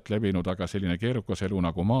universumis laialt levinud, aga selline keerukas elu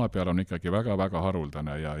nagu maa peal on ikkagi väga-väga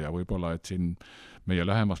haruldane ja võib-olla, et siin meie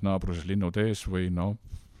lähemas naabruses linnud ees või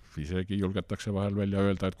isegi julgetakse vahel välja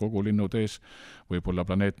öelda, et kogu linnud ees võib-olla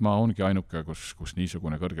planeet Maa ongi ainuke, kus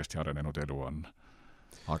niisugune kõrgesti arenenud elu on.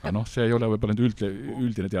 aga noh, see ei ole võib-olla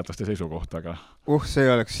üldine teadlaste seisukoht, aga see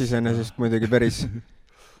oleks iseenesest muidugi päris,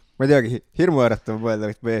 ma ei teagi, hirmuäratav mõelda,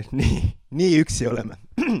 et me nii üksi oleme.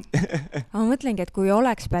 Ma mõtlengi, et kui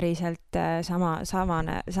oleks päriselt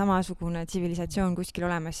samasugune tsivilisatsioon kuskil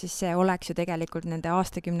olemas, siis see oleks ju tegelikult nende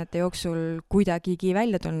aastakümnete jooksul kuidagigi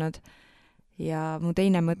välja tulnud. Ja mu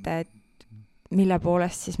teine mõte, et mille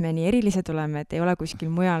poolest siis me nii erilised oleme, et ei ole kuskil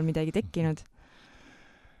mujal midagi tekkinud.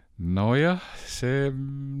 Nojah, see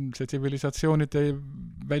tsivilisatsioonide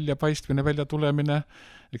väljapaistmine, väljatulemine,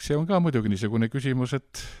 eks see on ka muidugi niisugune küsimus,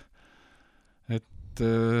 et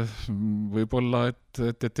võib-olla,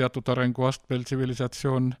 et teatud arenguastmel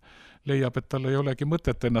tsivilisatsioon leiab, et tal ei olegi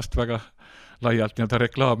mõtet ennast väga laialt nii-öelda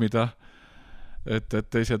reklaamida, et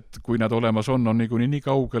teised, kui nad olemas on niikuinii nii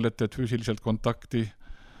kaugel, et füüsiliselt kontakti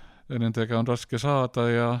nendega on raske saada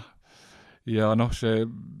ja noh, see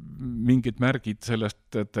mingid märgid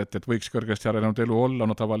sellest, et võiks kõrgesti arenenud elu olla,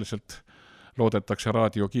 no tavaliselt loodetakse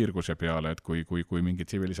raadiokiirguse peale, et kui mingi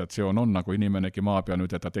tsivilisatsioon on, nagu inimenegi maa peal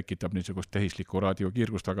nüüd, et ta tekitab niisugust tehislikku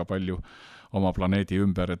raadiokiirgust väga palju oma planeedi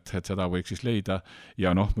ümber, et seda võiks siis leida.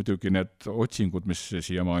 Ja noh, muidugi need otsingud, mis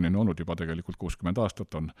siiamaani on olnud juba tegelikult 60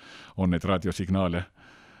 aastat, on need raadiosignaale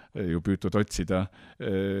ju püütud otsida.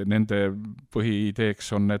 Nende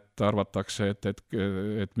põhiideeks on, et arvatakse,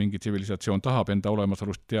 et mingi tsivilisatsioon tahab enda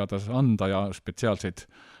olemasolust teada anda ja spetsiaalseid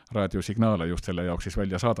raadiosignaale just selle jaoks siis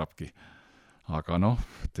välja saadabki. Aga noh,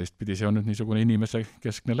 teistpidi see on nüüd niisugune inimese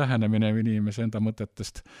keskne lähenemine, inimese enda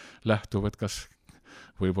mõtetest lähtuv, et kas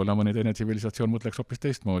võib-olla mõni teine tsivilisatsioon mõtleks hoopis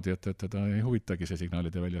teistmoodi, et teda ei huvitagi see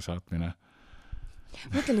signaalide väljasaatmine.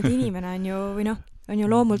 Mõtlen, et inimene on ju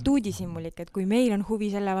loomult uudishimulik, et kui meil on huvi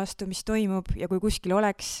selle vastu, mis toimub ja kui kuskil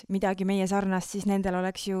oleks midagi meie sarnast, siis nendel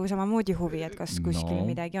oleks ju samamoodi huvi, et kas kuskil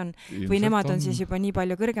midagi on. Või nemad on siis juba nii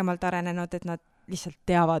palju kõrgemalt arenenud, et nad lihtsalt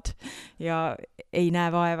teavad ja ei näe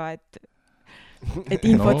vaeva, et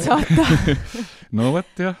infot saata. No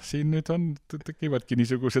võt jah, siin nüüd tekivadki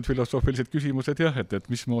niisugused filosoofilised küsimused jah, et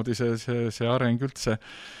mismoodi see areng üldse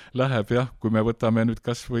läheb jah, kui me võtame nüüd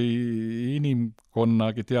kas või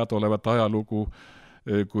inimkonnagi teadaolevat ajalugu,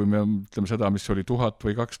 kui me ütleme seda, mis oli 1000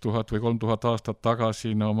 või 2000 või 3000 aastat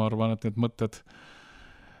tagasi, no ma arvan, et need mõtted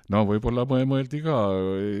võib-olla mõeldi ka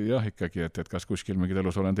jah ikkagi, et kas kuskil mingid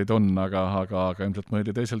elusolendeid on, aga ilmselt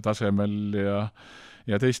mõeldi teisel tasemel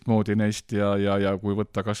ja teistmoodi neist ja kui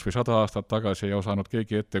võtta kas või 100 aastat tagasi ei osanud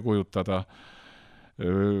keegi ette kujutada,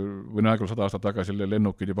 või näegu 100 aastat tagasi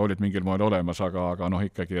lennukid juba olid mingil moel olemas, aga noh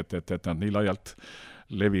ikkagi, et nad nii laialt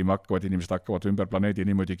levima hakkavad, inimesed hakkavad ümber planeedi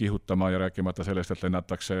niimoodi kihutama ja rääkimata sellest, et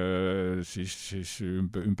lennatakse siis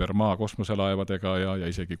ümber maa kosmoselaevadega ja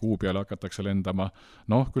isegi kuu peale hakatakse lendama.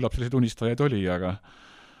 Noh, küllap selliseid unistajaid oli, aga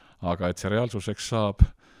et see reaalsuseks saab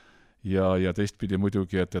ja teistpidi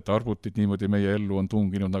muidugi, et arvutid niimoodi meie ellu on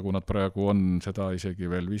tunginud, nagu nad praegu on, seda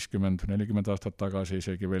isegi veel 50-40 aastat tagasi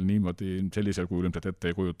isegi veel niimoodi sellisel kujul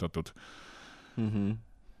ette ei kujutatud.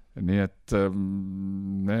 Nii et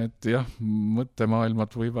need jah,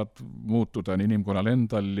 mõttemaailmad võivad muutuda inimkonnal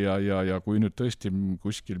endal ja kui nüüd tõesti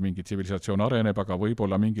kuskil mingi tsivilisatsioon areneb, aga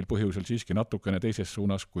võib-olla mingil põhjusel siiski natukene teises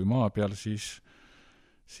suunas kui maa peal, siis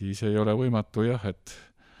ei ole võimatu jah, et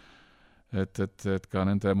ka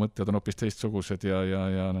nende mõtted on hoopis teistsugused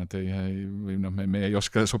ja nad me ei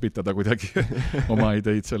oska sobitada kuidagi oma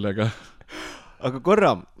ideid sellega. Aga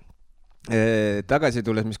korra tagasi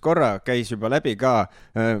tulles, mis korra käis juba läbi ka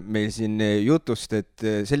meil siin jutust, et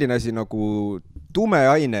selline asi nagu tume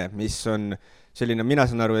aine, mis on selline, mina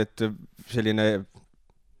saan aru, et selline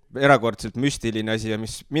erakordselt müstiline asi ja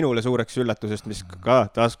mis minule suureks üllatusest, mis ka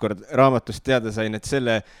taaskord raamatust teada sain, et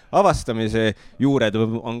selle avastamise juured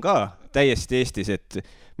on ka täiesti Eestis, et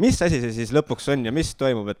mis asi see siis lõpuks on ja mis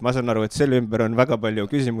toimub, et ma saan aru, et selle ümber on väga palju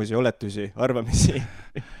küsimusi, oletusi, arvamisi.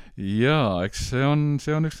 Jaa, eks see on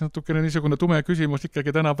üks natukene niisugune tume küsimus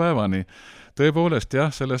ikkagi tänapäevani. Tõepoolest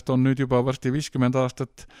jah, sellest on nüüd juba varsti 50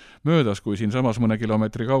 aastat möödas, kui siin samas mõne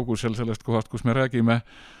kilomeetri kaugusel sellest kohast, kus me räägime,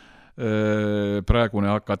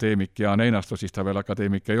 praegune akadeemik Jaan Einasto, siis ta veel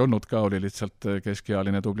akadeemik ei olnud ka, oli lihtsalt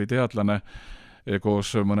keskealine tubli teadlane,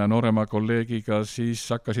 koos mõne noorema kolleegiga siis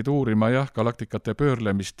hakkasid uurima jah, galaktikate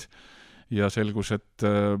pöörlemist ja selgus, et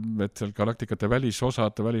seal galaktikate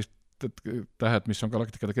välisosad, tähed, mis on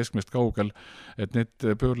galaktikate keskmest kaugel, et need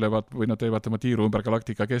pöörlevad või nad teevad tema tiiru ümber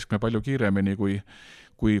galaktika keskme palju kiiremini,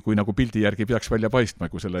 kui nagu pildi järgi peaks välja paistma,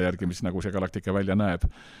 kui selle järgi, mis nagu see galaktika välja näeb.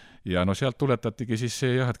 Ja no sealt tuletatigi siis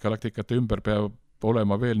see jah, et galaktikate ümber peab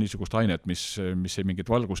olema veel niisugust ainet, mis mingit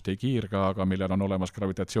valgust ei kiirga, aga millel on olemas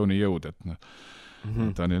gravitatsioonijõud, et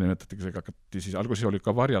ta nimetati, siis alguses oli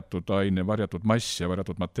ka varjatud aine, varjatud mass ja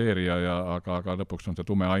varjatud mateeria, aga lõpuks on see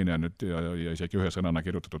tume aine nüüd ja isegi ühe sõnana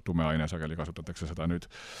kirjutatud tume aine, sageli kasutatakse seda nüüd.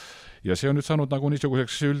 Ja see on nüüd saanud nagu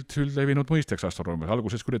niisuguseks üldlevinud mõisteks astronoomias.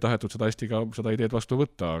 Alguses küll ei tahetud seda hästi ka seda ideed vastu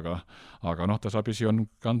võtta, aga tasapisi on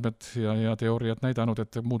andmed ja teooriad näidanud,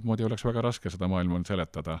 et muud moodi oleks väga raske seda maailma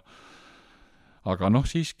seletada. Aga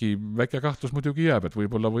siiski väike kahtlus muidugi jääb, et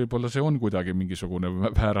võib-olla see on kuidagi mingisugune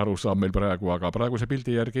väärarusaam meil praegu, aga praeguse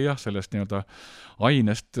pildi järgi jah, sellest nii-öelda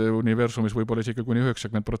ainest universumis võib-olla isegi kuni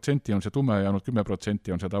 90% on see tume ja ainult 10%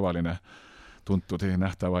 on see tavaline tuntud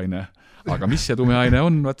nähtav aine. Aga mis see tume aine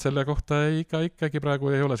on, selle kohta ikkagi praegu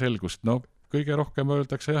ei ole selgust. Kõige rohkem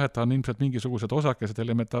öeldakse jah, et ta on ilmselt mingisugused osakesed,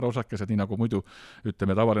 elementaarosakesed, nii nagu muidu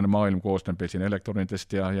ütleme, tavaline maailm koosneb siin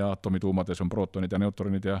elektronidest ja atomituumades on prootonid ja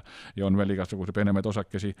neutronid ja on veel igasuguse peenemaid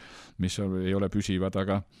osakesi, mis ei ole püsivad,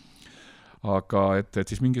 aga et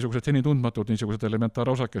siis mingisugused seni tundmatud niisugused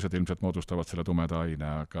elementaarosakesed ilmselt moodustavad selle tumeda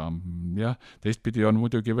aine, aga jah, teistpidi on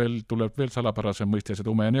muidugi tuleb veel salapärasem mõiste see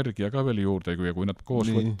tume energia ka veel juurde, kui nad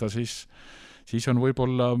koos võtta, siis on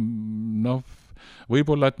võib-olla,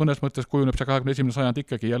 et mõnes mõttes kujuneb see 21. sajand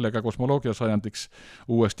ikkagi jälle ka kosmoloogia sajandiks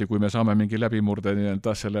uuesti, kui me saame mingi läbimurde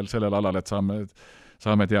sellel alal, et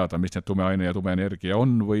saame teada, mis need tume aine ja tume energia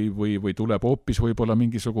on või tuleb hoopis võib-olla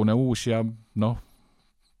mingisugune uus ja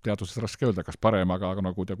teaduses raske öelda, kas parem, aga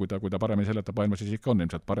kui ta paremini seletab maailma, siis ikka on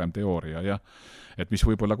ilmselt parem teooria ja et mis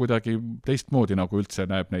võib-olla kuidagi teistmoodi nagu üldse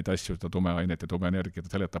näeb neid asju, seda tume ainet ja tume energiat,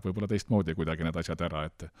 seletab võib-olla teistmoodi kuidagi need asjad ära,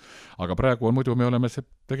 aga praegu muidu me oleme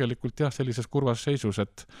tegelikult jah, sellises kurvas seisus,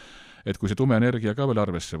 et kui see tume energia ka veel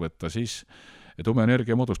arvesse võtta, siis tume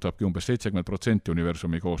energia moodustabki umbes 70%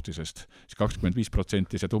 universumi koostisest, siis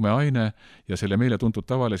 25% see tume aine ja selle meile tuntud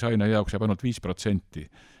tavalise aine jaoks jääb ainult 5%.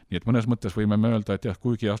 Nii et mõnes mõttes võime me öelda, et jah,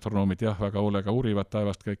 kuigi astronoomid väga hoolega uurivad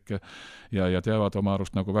taevast kõike ja teavad oma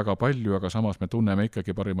arust nagu väga palju, aga samas me tunneme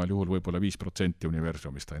ikkagi parimal juhul võib-olla 5%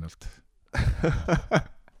 universumist ainult.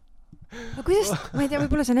 Aga kuidas, ma ei tea,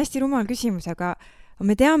 võib-olla see on hästi rumal küsimus, aga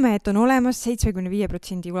me teame, et on olemas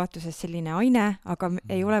 75% ulatuses selline aine, aga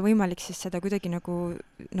ei ole võimalik siis seda kuidagi nagu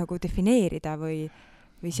defineerida või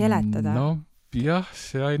seletada. Jah,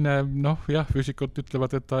 see aine, füüsikud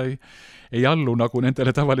ütlevad, et ta ei allu nagu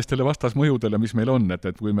nendele tavalistele vastasmõjudele, mis meil on, et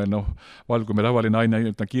kui me valgume tavaline aine,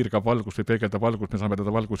 kiirgab valgust või peegeldab valgust, me saame teda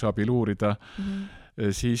valguse abil uurida,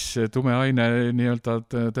 siis tume aine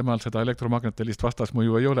nii-öelda temal seda elektromagnetilist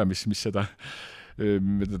vastasmõju ei ole, mis seda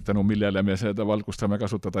tänu millele me seda valgust saame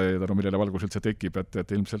kasutada ja tänu millele valgus üldse tekib,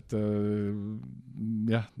 et ilmselt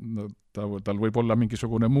tal võib olla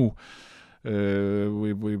mingisugune muu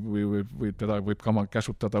või teda võib ka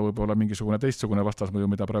käsutada võib-olla mingisugune teistsugune vastasmõju,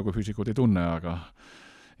 mida praegu füüsikud ei tunne, aga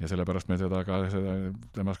ja sellepärast me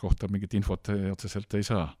temas kohta mingit infot otseselt ei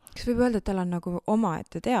saa. Kas võib öelda, et tal on nagu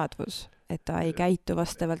omaette teadvus, et ta ei käitu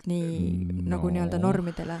vastavalt nii nagu nii-öelda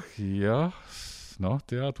normidele? Jah,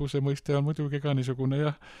 teadvuse mõiste on muidugi ka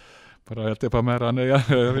niisugune parajalt ebamäärane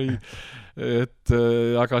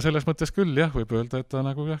aga selles mõttes küll võib öelda, et ta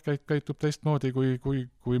nagu käitub teistmoodi,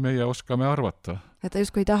 kui meie oskame arvata. Et ta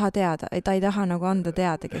justkui ei taha teada, ta ei taha nagu anda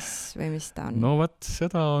teada, kes või mis ta on.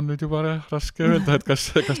 Seda on nüüd juba raske öelda, et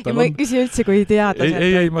kas tal on... Ma ei küsi üldse, kui teada.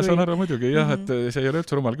 Ei, ma saan aru muidugi, et see ei ole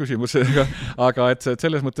üldse rumal küsimus, aga et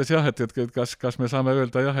selles mõttes et kas me saame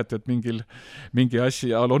öelda et mingi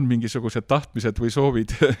asjal on mingisugused tahtmised või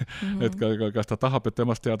soovid, et kas ta tahab, et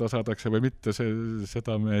temast teada saadakse või mitte,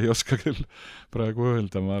 seda me ei oska küll praegu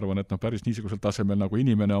öelda. Ma arvan, et päris niisugusel tasemel nagu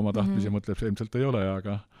inimene oma tahtmisi mõtleb, see ilmselt ei ole,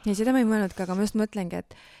 aga... Ja seda ma ei mõelnud ka, aga ma just mõtlengi,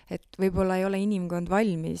 et võib-olla ei ole inimkond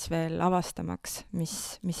valmis veel avastamaks, mis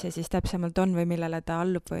see siis täpsemalt on või millele ta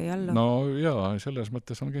allub või ei allu. Selles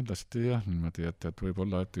mõttes on kindlasti niimoodi, et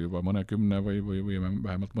võib-olla, et juba mõne 10 või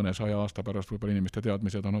vähemalt mõne 100 aasta pärast võib-olla inimeste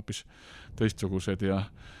teadmised on hoopis teistsugused ja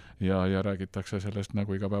räägitakse sellest nagu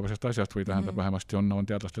igapäevasest asjast või tähendab vähemasti on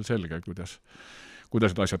teadlastel selge, kuidas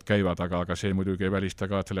need asjad käivad, aga see muidugi ei välista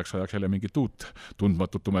ka, et selleks ajaks jälle mingit uut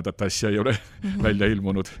tundmatut tumedat asja ei ole välja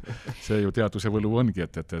ilmunud. See ju teaduse võlu ongi,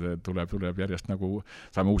 et tuleb järjest nagu,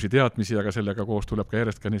 saame uusi teadmisi, aga sellega koos tuleb ka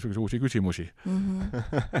järjest ka niisuguse uusi küsimusi.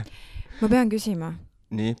 Ma pean küsima.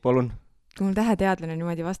 Nii, palun. Kui mul täheteadlane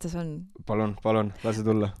niimoodi vastas on. Palun, lase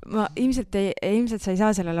tulla. Ma ilmselt sa ei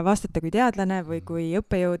saa sellele vastata kui teadlane või kui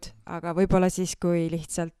õppejõud, aga võib-olla siis kui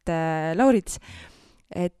lihtsalt Laurits,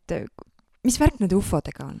 et mis värk need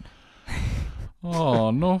ufodega on?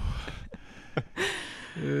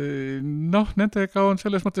 Noh, nendega on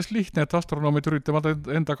selles mõttes lihtne, et astronoomid üritavad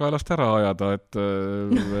enda kaelast ära ajada,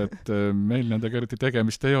 et meil nendega eriti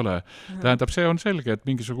tegemist ei ole. Tähendab, see on selge, et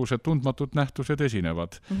mingisugused tundmatud nähtused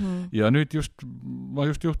esinevad. Ja nüüd ma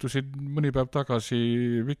juhtusin mõni päev tagasi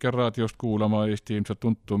Vikerraadiost kuulama Eesti ilmselt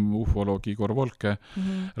tuntum ufoloog Igor Volke.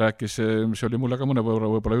 Rääkis, see oli mulle ka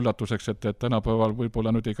võib-olla üllatuseks, et tänapäeval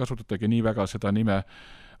võib-olla nüüd ei kasutatagi nii väga seda nime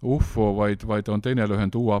UFO, vaid on teine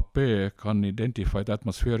lühend UAP, Unidentified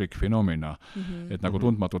Atmospheric Phenomena, et nagu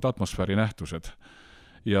tundmatud atmosfääri nähtused.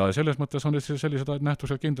 Ja selles mõttes on sellised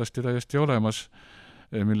nähtused kindlasti täiesti olemas,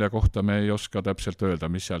 mille kohta me ei oska täpselt öelda,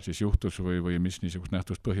 mis seal siis juhtus või mis niisugust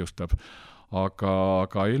nähtust põhjustab.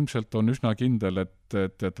 Aga ilmselt on üsna kindel,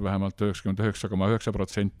 et vähemalt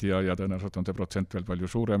 99,9% ja tõenäoliselt on see protsent veel palju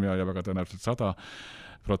suurem ja väga tõenäoliselt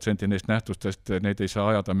 100% neist nähtustest, neid ei saa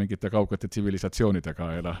ajada mingite kaugete tsivilisatsioonide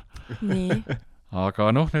kaela. Nii.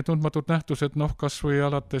 Aga need tundmatud nähtused, kas või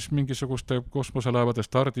alates mingisuguste kosmoselaevade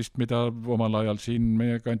stardist, mida omal ajal siin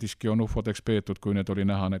meie kandiski on ufodeks peetud, kui need oli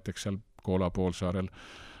näha näiteks seal Koola poolsaarel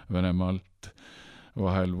Venemaalt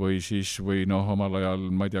vahel või omal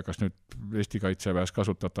ajal, ma ei tea, kas nüüd Eesti kaitseväes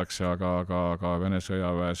kasutatakse, aga Vene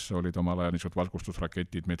sõjaväes olid omal ajal niisugused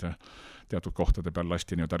valgustusraketid, mida teatud kohtade peal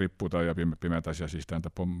lasti nii-öelda rippuda ja pimedas ja siis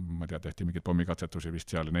tähendab, ma ei tea, tehti mingeid pommikatsetusi vist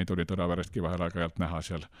seal ja neid oli Tõraverestki vahel aeg-ajalt näha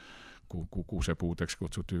seal kuusepuudeks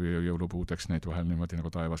kutsuti või jõulupuudeks, neid vahel niimoodi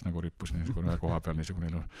nagu taevas nagu rippus niisugune koha peal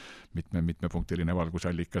niisugune mitmepunktiline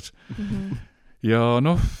valgusallikas. Ja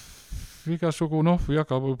igasugu,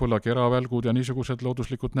 ka võib-olla keravälgud ja niisugused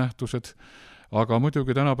looduslikud nähtused, aga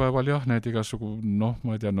muidugi tänapäeval need igasugu,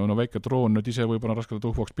 ma ei tea, väike droon nüüd ise võib-olla raskelt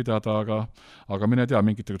ufoks pidada, aga mine tea,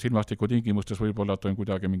 mingite silmastiku tingimustes võib-olla, et on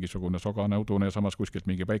kuidagi mingisugune soganõudune ja samas kuskilt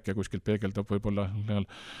mingi päike kuskilt peegeldab võib-olla.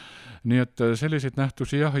 Nii et selliseid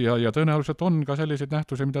nähtusi ja tõenäoliselt on ka selliseid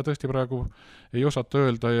nähtusi, mida tõesti praegu ei osata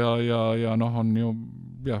öelda ja on ju,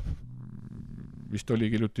 vist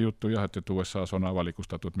oligi hiljuti juttu, et USA-s on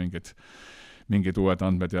avalikustatud mingid uued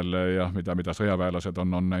andmed jälle ja mida sõjaväelased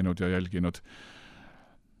on näinud ja jälginud.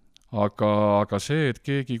 Aga see, et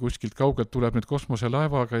keegi kuskilt kaugelt tuleb nüüd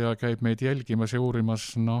kosmoselaevaga ja käib meid jälgimas ja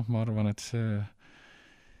uurimas, ma arvan, et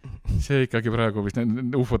see ikkagi praegu vist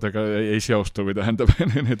ufodega ei seostu või tähendab,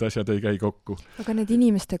 need asjad ei käi kokku. Aga need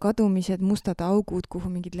inimeste kadumised, mustad augud, kuhu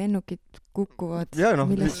mingid lennukid kukuvad,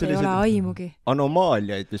 millest ei ole aimugi.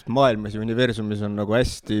 Anomaaliaid vist maailmas ja universumis on nagu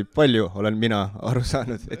hästi palju, olen mina aru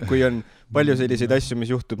saanud, et kui on palju selliseid asju, mis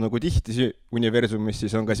juhtub nagu tihti universumis,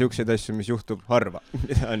 siis on ka selliseid asju, mis juhtub harva,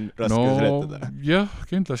 mida on raske seletada. Jah,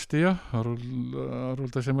 kindlasti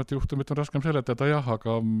haruldasemad juhtumid on raskem seletada,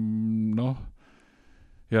 aga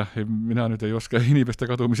mina nüüd ei oska inimeste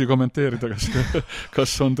kadumisi kommenteerida,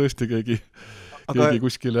 kas on tõesti keegi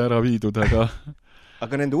kuskile ära viidud,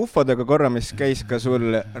 aga nende ufodega korra, mis käis ka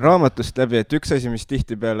sul raamatust läbi, et üks asi, mis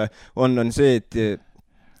tihtipeale on see, et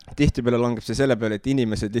tihtipeale langeb see selle peale, et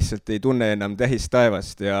inimesed lihtsalt ei tunne enam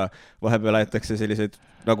tähistaevast ja vahepeal aetakse sellised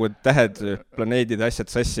nagu tähed, planeedid, asjad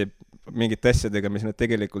sassi mingite asjadega, mis nad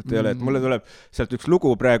tegelikult ei ole. Et mulle tuleb sealt üks lugu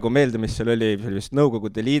praegu meelde, mis seal oli vist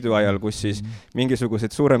Nõukogude Liidu ajal, kus siis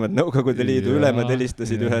mingisugused suuremad Nõukogude Liidu ülemad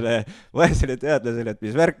helistasid ühele vaesele teadlasele, et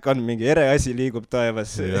mis värk on, mingi ere asi liigub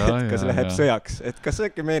taevas, et kas läheb sõjaks. Et kas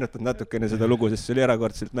äkki meenutad natukene seda lugu, sest see oli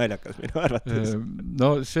erakordselt naljakas minu arvates?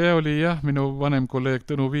 See oli minu vanem kolleeg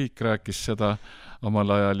Tõnu Viik rääkis seda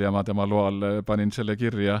omal ajal ja ma tema loal panin selle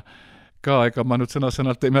kirja. Ega ma nüüd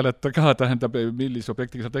sõna-sõnalt ei mäleta ka, tähendab, millise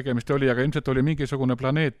objektiga seal tegemist oli, aga ilmselt oli mingisugune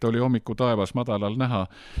planeet, oli hommiku taevas madalal näha.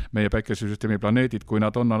 Meie päikesesüsteemi planeedid, kui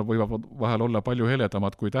nad võivad vahel olla palju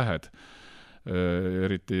heledamad kui tähed.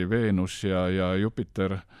 Eriti Veenus ja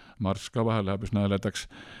Jupiter, Marss ka vahel läheb üsna heledaks.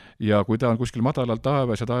 Ja kui ta on kuskil madalal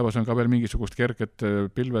taevas ja taevas on ka veel mingisugust kerget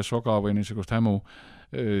pilvesoga või niisugust hämu,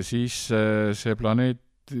 siis see planeet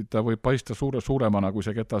ta võib paista suuremana, kui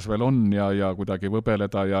see ketas veel on ja kuidagi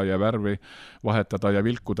võbeleda ja värvi vahetada ja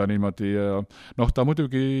vilkuda niimoodi. Ta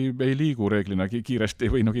muidugi ei liigu reeglina kiiresti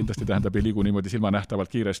või kindlasti tähendab ei liigu niimoodi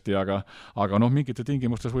silmanähtavalt kiiresti, aga mingite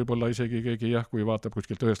tingimustes võib-olla isegi keegi kui vaatab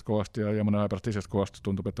kuskilt ühest kohast ja mõne aja pärast teisest kohast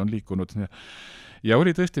tundub, et on liikunud. Ja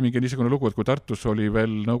oli tõesti mingi niisugune lugu, et kui Tartus oli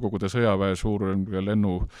veel Nõukogude sõjaväe suur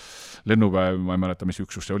lennuväe, ma ei mäleta, mis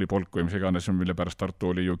üksus see oli, polk või mis iganes, mille pärast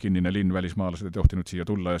Tartu oli ju kinnine linn, välismaalased ei tohtinud siia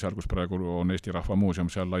tulla ja seal, kus praegu on Eesti Rahva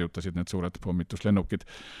Muuseum, seal laiutasid need suured pommituslennukid.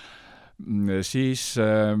 Siis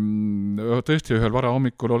tõesti ühel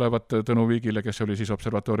varahommikul olevat Tõnu Viigile, kes oli siis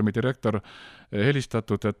observatooriumi direktor,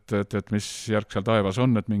 helistatud, et mis järg seal taevas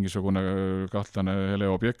on, et mingisugune kahtlane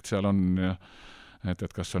hele objekt seal on ja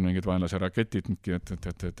et kas on mingid vaenlase raketid, et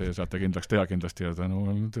te saate kindlaks teha kindlasti, ja no,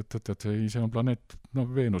 et ei, see on planeet, no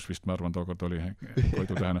Veenus vist, ma arvan, tookord oli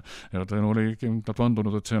Koidu tähena, ja ta oli kindlalt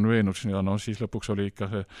vandunud, et see on Veenus, ja no siis lõpuks oli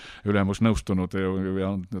ikka see ülemus nõustunud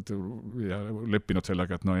ja leppinud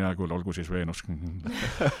sellega, et no hea küll, olgu siis Veenus.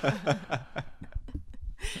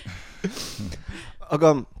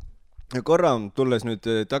 Aga korra tulles nüüd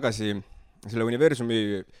tagasi selle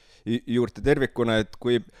universumi juurde tervikuna, et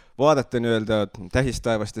kui vaadata nii-öelda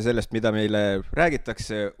tähistaevast ja sellest, mida meile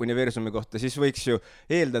räägitakse universumi kohta, siis võiks ju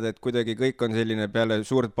eeldada, et kuidagi kõik on selline peale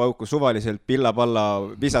suurt pauku suvaliselt pilla-palla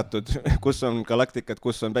visatud, kus on galaktikad,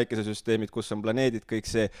 kus on päikesesüsteemid, kus on planeedid, kõik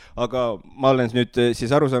see. Aga ma olen nüüd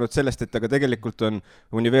siis aru saanud sellest, et aga tegelikult on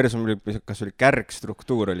universumil, kas oli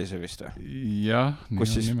kärgstruktuur, oli see vist? Jah.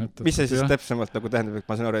 Mis see siis täpsemalt nagu tähendab, et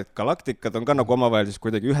ma saan aru, et galaktikad on ka nagu omavahel siis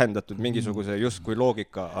kuidagi ühendatud mingisuguse justkui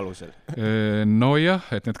loogika alusel? No jah,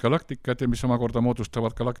 et need galaktikad, mis omakorda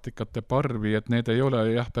moodustavad galaktikate parvi, et need ei ole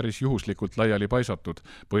jah päris juhuslikult laiali paisatud.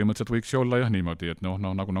 Põhimõtteliselt võiks ju olla jah niimoodi, et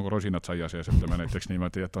nagu rosinad saia sees, ütleme näiteks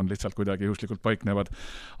niimoodi, et on lihtsalt kuidagi juhuslikult paiknevad.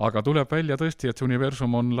 Aga tuleb välja tõesti, et see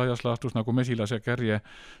universum on laias laastus nagu mesilase kärje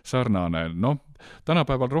sarnane.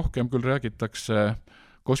 Tänapäeval rohkem küll räägitakse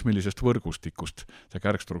kosmilisest võrgustikust. See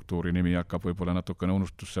kärgstruktuuri nimi hakkab võib-olla natukene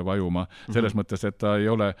unustusse vajuma. Selles mõttes, et ta ei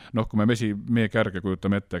ole, kui me meie kärge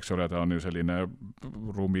kujutame ette, eks ole, ta on ju selline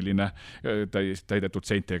ruumiline, täidetud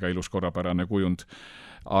seintega ilus korrapärane kujund.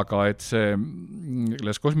 Aga et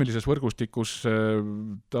selles kosmilises võrgustikus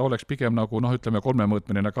ta oleks pigem nagu, ütleme,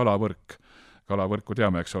 kolmemõõtmeline kalavõrk. Kalavõrku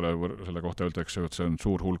teame, eks ole, selle kohta öeldakse, et see on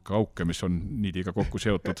suur hulk auke, mis on niidiga kokku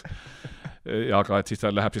seotud. Aga et siis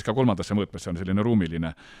ta läheb siis ka kolmandasse mõõtmesse, on selline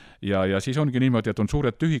ruumiline. Ja siis ongi niimoodi, et on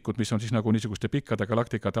suured tühikud, mis on siis nagu niisuguste pikkade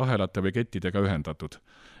galaktikate ahelate või kettidega ühendatud.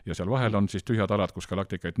 Ja seal vahel on siis tühjad alad, kus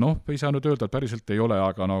galaktikaid, ei saa nüüd öelda, et päriselt ei ole,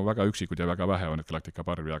 aga väga üksikud ja väga vähe on need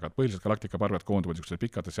galaktikaparvi, aga põhiliselt galaktikaparved koonduvad niisugusesse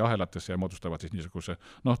pikkadesse ahelatesse ja moodustavad siis niisuguse,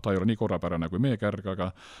 ta ei ole nii korrapärane kui meie kärg,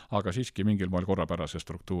 aga siiski mingil moel korrapärase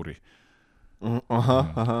struktuuri.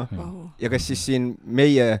 Aha. Ja kas siis siin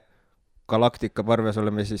meie galaktika parves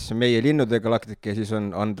oleme siis meie linnude galaktika ja siis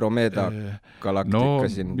on Andromeda galaktika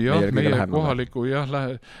siin meie kõige lähemal.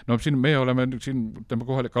 Siin meie oleme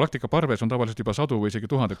galaktika parves on tavaliselt juba 100 või isegi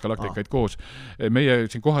 1000 galaktikaid koos. Meie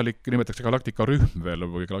siin kohalik nimetakse galaktika rühm veel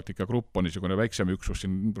või galaktika grupp on niisugune väiksem üksus,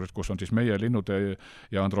 kus on siis meie linnude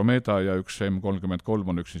ja Andromeda ja üks M33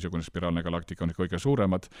 on üks niisugune spiraalne galaktika, on kõige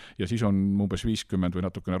suuremad ja siis on umbes 50 või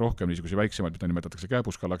natukene rohkem niisugusi väiksemaid, mida nimetatakse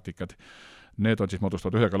kääbusgalaktikad. Need on siis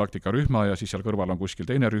moodustavad ühe galaktika rühma ja siis seal kõrval on kuskil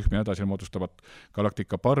teine rühm ja edasi moodustavad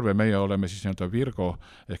galaktika parve. Meie oleme siis Virgo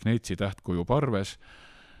ehk Neitsi tähtkuju parves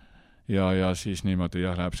ja siis niimoodi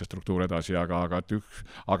läheb see struktuur edasi, aga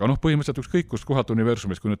põhimõtteliselt ükskõik kust kohalt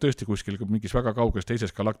universumis, kui nüüd tõesti kuskil mingis väga kauges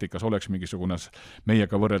teises galaktikas oleks mingisugune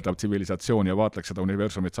meiega võrreldav tsivilisatsioon ja vaatleks seda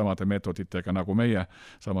universumit samade meetoditega nagu meie,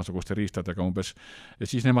 samasuguste riistadega umbes, ja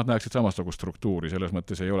siis nemad näeksid samasugust struktuuri, selles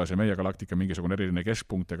mõttes ei ole see meie galaktika mingisugune eriline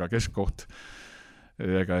keskpunkt ega keskkoht,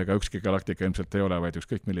 ega ükski galaktika ilmselt ei ole, vaid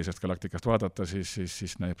ükskõik millisest galaktikast vaadata,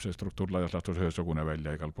 siis näeb see struktuur laias laastus ühesugune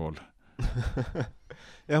välja igal pool.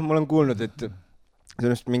 Jah, ma olen kuulnud, et see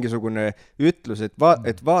on just mingisugune ütlus, et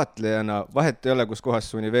vaatlejana vahet ei ole, kus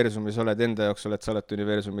kohas universumis oled, enda jaoks oled sa alati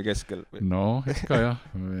universumi keskel. Ikka jah,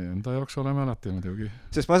 enda jaoks oleme alati muidugi.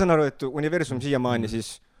 Sest ma saan aru, et universum siiamaani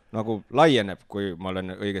siis nagu laieneb, kui ma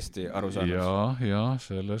olen õigesti aru saanud. Ja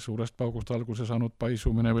selle suurest paugust alguse saanud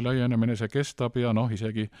paisumine või laienemine, see kestab ja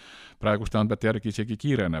isegi praeguste andmete järgi isegi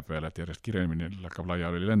kiireneb veel, et järjest kiiremini hakkab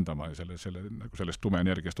laiali lendama ja sellest tume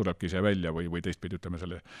energiast tulebki see välja või teistpidi ütleme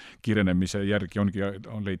selle kiirenemise järgi on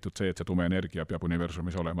leitud see, et see tume energia peab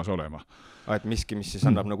universumis olemas olema. Et miski, mis siis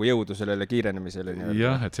annab nagu jõudu sellele kiirenemisele?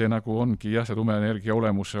 Jah, et see nagu ongi, see tume energia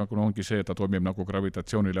olemus ongi see, et ta toimib nagu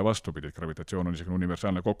gravitatsioonile vastupidi, et gravitatsioon on niisugune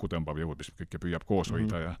universaalne tõmbab jõud, mis kõike püüab koos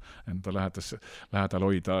hoida ja enda lähedal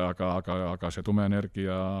hoida, aga see tume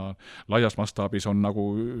energia laias mastaabis on nagu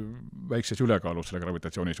väikses ülekaalus selle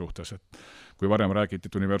gravitatsiooni suhtes, et kui varem räägiti,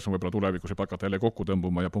 et universum võib-olla tulevikus võib hakata jälle kokku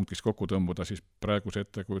tõmbuma ja punktis kokku tõmbuda, siis praeguse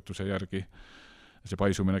ettekujutuse järgi see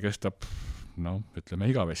paisumine kestab, ütleme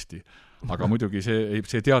igavesti. Aga muidugi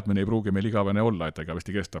see teadmine ei pruugi meil igavene olla, et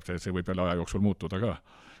igavesti kestab, see võib jälle aja jooksul muutuda ka.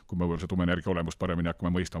 Kui me võib-olla see tume energia olemust paremini hakkame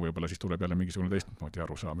mõistma, võib-olla siis tuleb jälle mingisugune teistmoodi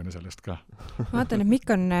arusaamine sellest ka. Vaatan, et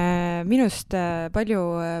Mikk on minust palju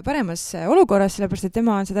paremas olukorras, sellepärast, et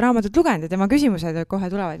tema on seda raamatut lugenud ja tema küsimused kohe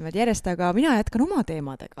tulevad meid järjest, aga mina jätkan oma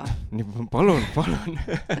teemadega. Nii, palun.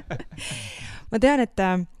 Ma tean, et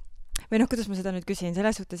või kuidas ma seda nüüd küsin,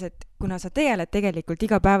 selles suhtes, et kuna sa tegeled tegelikult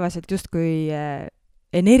igapäevaselt justkui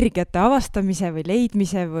energiate avastamise või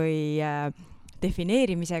leidmise või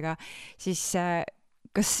defineerimisega, siis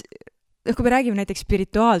kas, kui me räägime näiteks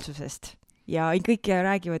spirituaalsusest ja kõik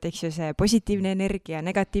räägivad, eks ju, see positiivne energia,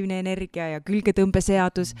 negatiivne energia ja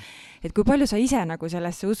külgetõmbeseadus, et kui palju sa ise nagu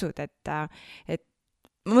sellesse usud, et ma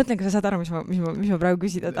mõtlen, kas sa saad aru, mis ma praegu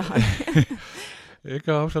küsida tahan?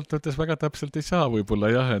 Ega ausalt öeldes väga täpselt ei saa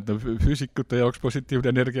võib-olla jah, et füüsikute jaoks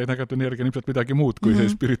positiivne energia ja negatiivne energia on ilmselt midagi muud kui see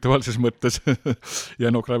spirituaalses mõttes.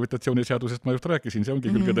 Ja gravitatsiooniseadusest ma just rääkisin, see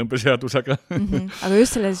ongi külgetõmbeseadus, aga... Aga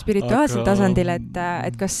just selle spirituaalsel tasandil,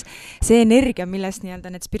 et kas see energia, millest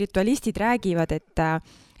nii-öelda need spiritualistid räägivad, et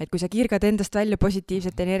kui sa kirgad endast välja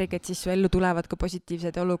positiivset energiat, siis su ellu tulevad ka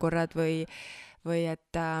positiivsed olukorrad või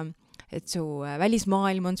et su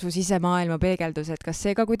välismaailm on su sisemaailma peegeldus, et kas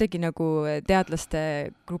see ka kuidagi nagu teadlaste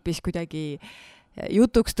grupis kuidagi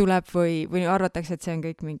jutuks tuleb või arvatakse, et see on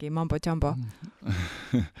kõik mingi mambo-jambo?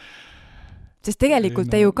 Sest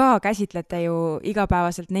tegelikult te ju ka käsitlete ju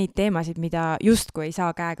igapäevaselt neid teemasid, mida justkui ei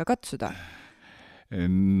saa käega katsuda.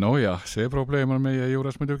 No jah, see probleem on meie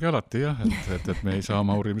juures muidugi alati jah, et me ei saa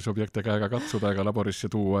oma uurimisobjekte käega katsuda ega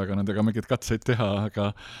laborisse tuua ega nendega mingeid katseid teha,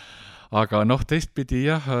 aga teistpidi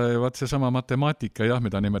jah, vaat see sama matemaatika jah,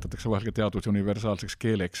 mida nimetatakse vahel teaduse universaalseks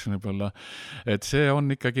keeleks võib-olla, et see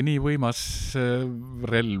on ikkagi nii võimas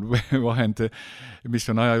relv vahend, mis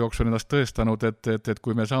on aja jooksul ennast tõestanud, et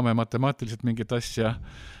kui me saame matemaatiliselt mingit asja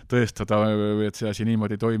tõestada, et see asi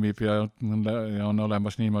niimoodi toimib ja on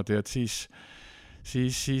olemas niimoodi, et siis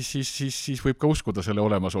võib ka uskuda selle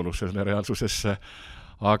olemasolusse, selle reaalsusesse.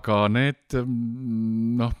 Aga need,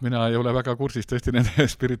 mina ei ole väga kursis tõesti nende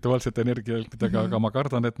spirituaalsete energiatega, aga ma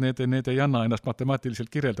kardan, et need ei anna ennast matemaatiliselt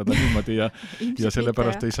kirjeldada niimoodi ja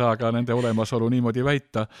sellepärast ei saa ka nende olemasolu niimoodi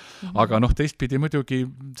väita. Aga teistpidi muidugi,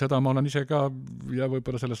 seda ma olen ise ka ja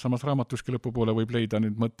võib-olla selles samas raamatuski lõpupoole võib leida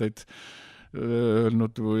nüüd mõtteid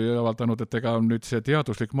öelnud või avaldanud, et ega nüüd see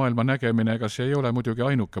teaduslik maailma nägemine, ega see ei ole muidugi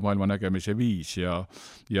ainuke maailma nägemise viis ja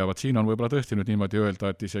vaat siin on võib-olla tõesti nüüd niimoodi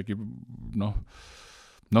öelda, et isegi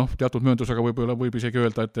teatud mööndusega võib isegi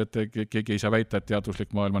öelda, et keegi ei saa väita, et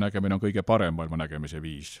teaduslik maailma nägemine on kõige parem maailma nägemise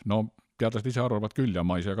viis. Teadlased ise arvavad küll ja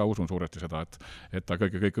ma ise ka usun suuresti seda, et ta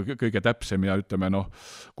kõige täpsem ja ütleme,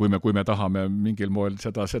 kui me tahame mingil moel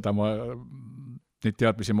neid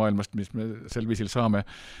teadmisi maailmast, mis me sel viisil saame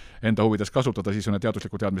enda huvides kasutada, siis on need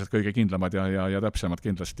teaduslikud teadmised kõige kindlamad ja täpsemad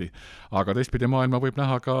kindlasti. Aga teistpidi maailma võib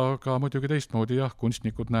näha ka muidugi teistmoodi, jah,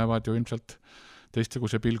 kunstnikud näevad ju ilmselt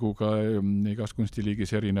teistsuguse pilguga igas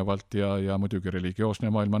kunstiliigis erinevalt ja muidugi religioosne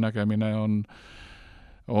maailma nägemine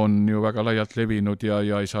on ju väga laialt levinud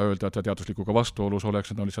ja ei saa öelda, et ta teaduslikuga vastuolus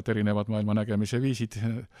oleks, need on lihtsalt erinevad maailma nägemise viisid,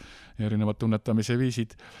 erinevad tunnetamise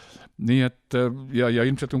viisid. Nii et ja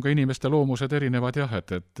ilmselt on ka inimeste loomused erinevad jah,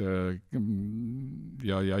 et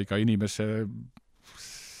ja iga inimese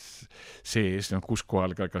sees, kus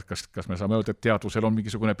kohal, kas me saame öelda, et teadusel on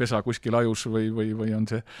mingisugune pesa kuskil ajus või on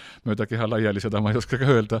see mööda keha laiali, seda ma ei oska ka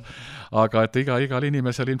öelda. Aga et igal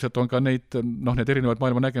inimesel ilmselt on ka need erinevad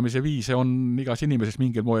maailma nägemise viise on igas inimeses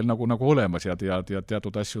mingil moel nagu olemas ja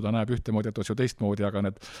teatud asju ta näeb ühtemoodi, et asju teistmoodi, aga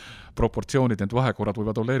need proportsioonid, need vahekorrad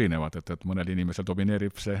võivad olla erinevad, et mõnel inimesel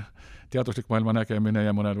domineerib see teaduslik maailma nägemine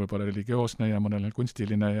ja mõnel võib-olla religioosne ja mõnel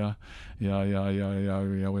kunstiline ja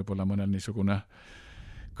võib-olla mõnel niisugune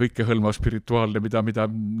kõikehõlmav spirituaalne, mida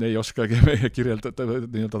ei oskagi meie kirjeldada,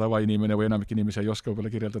 nii-öelda tavainimene või enamik inimesi ei oska võib-olla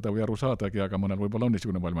kirjeldada või aru saadagi, aga mõnel võib-olla on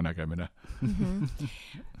niisugune maailma nägemine.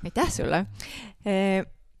 Aitäh sulle!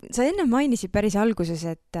 Sa enne mainisid päris alguses,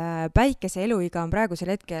 et päikese eluiga on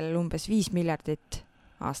praegusel hetkel umbes 5 miljardit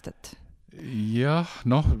aastat. Jah,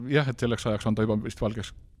 et selleks ajaks on ta juba vist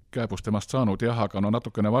valgeks käebust temast saanud, aga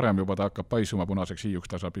natukene varem juba ta hakkab paisuma punaseks hiiuks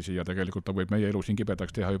tasapisi ja tegelikult ta võib meie elu siin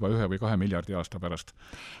kibedaks teha juba 1 või 2 miljardi aasta pärast.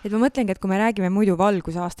 Et ma mõtlengi, et kui me räägime muidu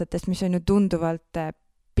valgusaastatest, mis on ju tunduvalt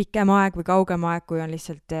pikem aeg või kaugem aeg, kui on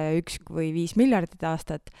lihtsalt 1 või 5 miljardit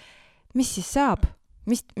aastat, mis siis saab?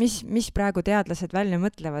 Mis praegu teadlased välja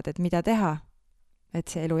mõtlevad, et mida teha,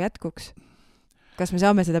 et see elu jätkuks? Kas me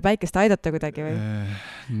saame seda päikest aidata kuidagi või?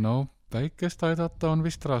 Päikest aidata on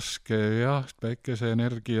vist raske, jah, päikese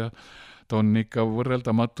energia ta on ikka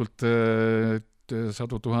võrreldamatult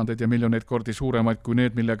sadu tuhandeid ja miljoneid kordi suuremaid kui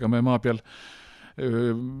need, millega me maa peal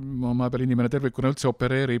inimene tervikuna üldse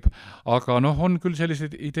opereerib, aga on küll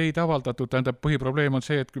selliseid ideid avaldatud, tähendab, põhiprobleem on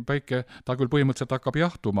see, et päike, ta küll põhimõtteliselt hakkab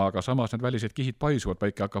jahtuma, aga samas need välised kihid paisuvad,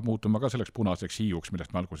 päike hakkab muutuma ka selleks punaseks hiiuks,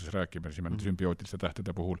 millest me alguses räägime, sümbiootiliste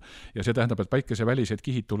tähtede puhul. Ja see tähendab, et päikese välised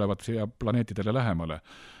kihid tulevad siia planeetidele lähemale,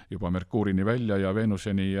 juba Merkuurini välja ja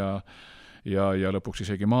Veenuseni ja lõpuks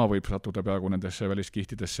isegi maa võib sattuda peaaegu nendesse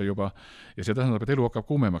väliskihtidesse juba ja see tähendab, et elu hakkab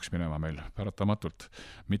kuumemaks minema meil paratamatult.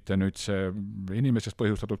 Mitte nüüd see inimesest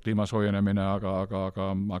põhjustatud kliima soojenemine,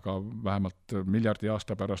 aga vähemalt miljardi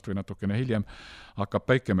aasta pärast või natukene hiljem hakkab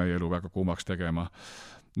päike meie elu väga kuumaks tegema.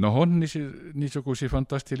 On niisugusi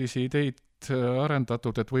fantastilisi ideid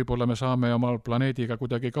arendatud, et võib-olla me saame oma planeediga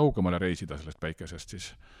kuidagi kaugemale reisida sellest päikesest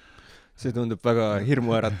siis. See tundub väga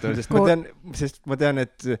hirmuäratav, sest ma tean,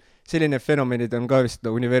 et selline fenomenid on ka vist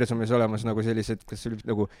universumis olemas nagu sellised, kas see oli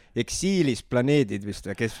nagu eksiilis planeedid vist,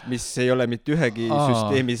 mis ei ole mitte ühegi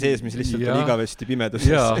süsteemi sees, mis lihtsalt on igavesti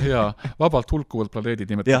pimeduses. Ja, vabalt hulkuvad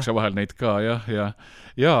planeedid nimetatakse vahel neid ka,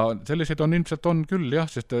 ja sellised on ilmselt on küll,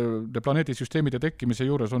 sest planeedisüsteemide tekkimise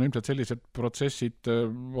juures on ilmselt sellised protsessid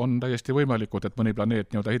on täiesti võimalikud, et mõni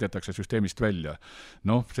planeet heidetakse süsteemist välja.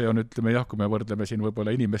 See on, ütleme kui me võrdleme siin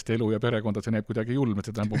võib-olla inimeste elu ja perekonda, see näeb kuidagi julm, et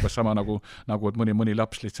seda on umbes sama nagu et mõni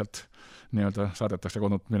laps lihtsalt saadetakse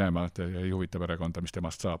kodult minema, et ei huvita perekonda, mis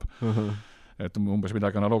temast saab. Et umbes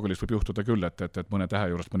midagi analoogilist võib juhtuda küll, et mõne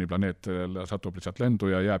tähe juurest mõni planeet satub lihtsalt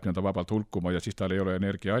lendu ja jääb vabalt hulkuma ja siis tal ei ole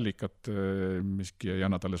energiaallikat, miski ei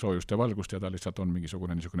anna talle soojust ja valgust ja ta lihtsalt on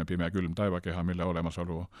niisugune pime külm taevakeha, mille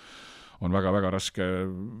olemasolu on väga-väga raske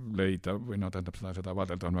leida või tähendab seda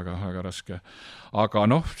vaadelda on väga-väga raske. Aga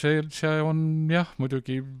see on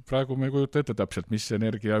muidugi praegu me ei kujuta ette täpselt, mis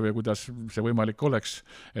energia või kuidas see võimalik oleks,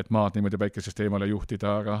 et maad niimoodi päikesest eemale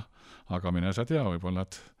juhtida, aga mine sa tea võib-olla,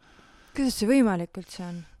 et kuidas see võimalik üldse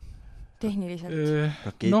on tehniliselt?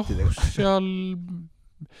 Seal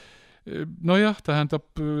tähendab,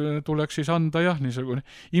 tuleks siis anda niisugune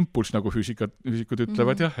impulss, nagu füüsikud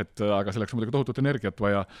ütlevad et aga selleks on muidugi tohutut energiat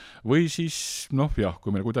vaja. Või siis,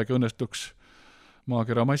 kui meil kuidagi õnnestuks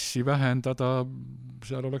maakera massi vähendada,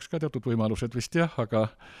 seal oleks ka teatud võimalused vist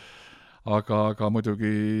aga muidugi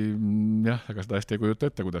ega seda hästi ei kujuta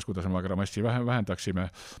ette, kuidas me maakera massi vähendaksime.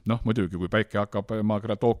 Muidugi, kui päike hakkab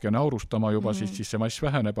maakera ookeane aurustama juba, siis see mass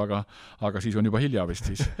väheneb, aga siis on juba hilja vist,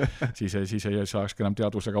 siis ei saakski enam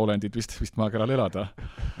teadusega olendid vist maakeral elada.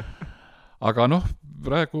 Aga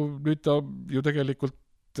praegu nüüd ta ju tegelikult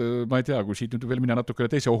ma ei tea, kui siit nüüd veel minna natukene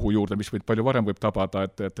teise ohu juurde, mis palju varem võib tabada,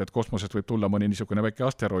 et kosmosest võib tulla mõni niisugune väike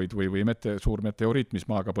asteroid või suur meteoriit, mis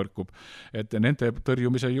maaga põrkub, et nende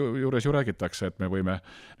tõrjumise juures ju räägitakse, et me võime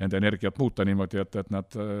nende energiat muuta niimoodi, et nad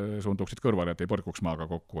suunduksid kõrvale, et ei põrkuks maaga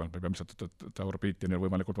kokku, et me peame seda orbiiti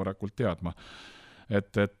võimalikult varakult teadma.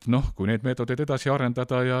 Et kui neid meetodeid edasi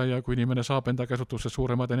arendada ja kui inimene saab enda käsutusse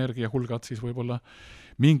suuremad energiahulgad, siis võib-olla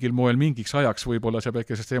mingil moel, mingiks ajaks võib-olla see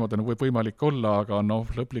päikesest eemaldamine võib võimalik olla, aga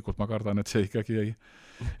lõplikult ma kardan, et see ikkagi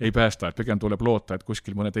ei päästa, et pigem tuleb loota, et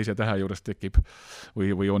kuskil mõne teise tähe juures tekib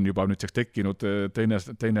või on juba nüüdseks tekkinud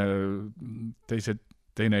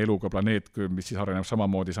teine eluga planeet, mis siis areneb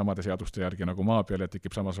samamoodi samade seaduste järgi nagu maa peal ja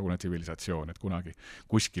tekib samasugune tsivilisatsioon, et kunagi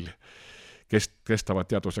kuskil kestavad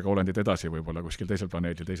teadusega olendid edasi võib-olla kuskil teisel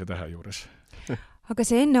planeedil, teise tähe juures. Aga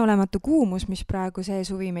see enneolematu kuumus, mis praegu see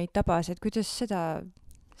suvi meid tabas, et kuidas seda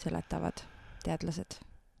seletavad teadlased?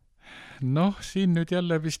 Siin nüüd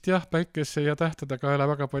jälle vist päikese ja tähtedega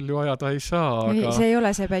jälle väga palju ajada ei saa. Aga see ei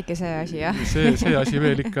ole see päikese asi, see asi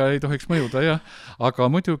veel ikka ei tohiks mõjuda,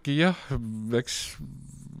 aga muidugi eks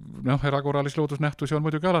erakorralisi loodusnähtusi on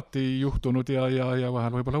muidugi alati juhtunud ja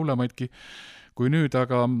vahel võib-olla hullemaidki kui nüüd,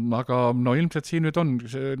 aga ilmselt siin nüüd on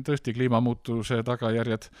tõesti kliimamuutuse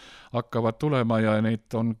tagajärjed hakkavad tulema ja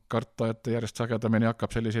neid on karta, et järjest sagedamini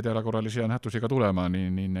hakkab selliseid erakorralisi nähtusi ka tulema,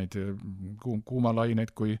 nii neid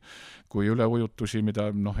kuumalaineid kui üleujutusi, mida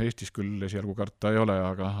Eestis küll esialgu karta ei ole,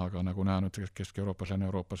 aga nagu näha nüüd Kesk-Euroopas,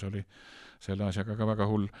 Lääne-Euroopas oli selle asjaga ka väga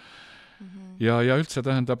hull. Ja üldse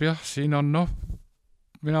tähendab siin on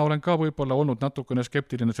mina olen ka võib-olla olnud natukene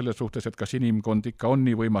skeptiline selles suhtes, et kas inimkond ikka on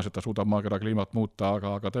nii võimas, et ta suudab maakera kliimat muuta,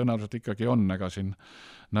 aga tõenäoliselt ikkagi on, ega siin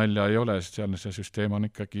nalja ei ole, sest seal see süsteem on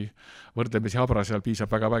ikkagi võrdlemisi habra, seal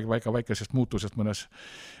piisab väga väikesest muutusest mõnes,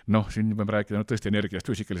 siin võime rääkida tõesti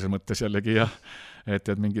energiast füüsikalises mõttes jällegi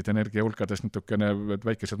et mingid energiahulkades natukene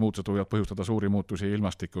väikesed muutused võivad põhjustada suuri muutusi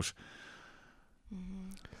ilmastikus.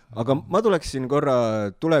 Aga ma tuleksin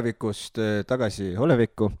korra tulevikust tagasi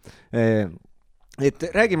olevikku. Et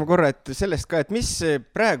räägime korra sellest ka, et mis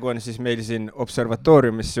praegu on siis meil siin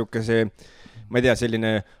observatooriumis ma ei tea,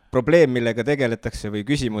 selline probleem, millega tegeletakse või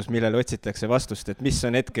küsimus, millele otsitakse vastust, et mis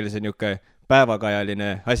on hetkel see niisugune päevakajaline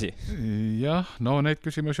asi? Neid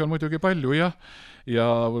küsimusi on muidugi palju ja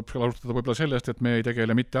võib alustada võib-olla sellest, et me ei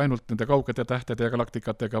tegele mitte ainult nende kaugete tähtede ja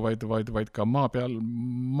galaktikatega, vaid ka maa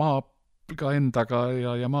ka endaga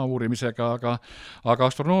ja maa uurimisega, aga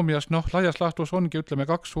astronoomias, laias laastus ongi, ütleme,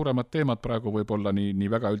 2 suuremat teemat praegu võib-olla nii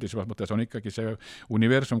väga üldisemas mõttes on ikkagi see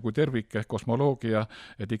universum kui tervik ehk kosmoloogia,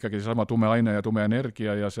 et ikkagi seesama tume aine ja tume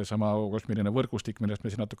energia ja seesama kosmiline võrgustik, millest me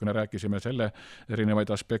siin natukene rääkisime, selle erinevaid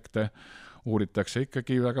aspekte uuritakse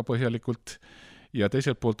ikkagi väga põhjalikult. Ja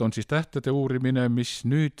teiselt poolt on siis tähtede uurimine, mis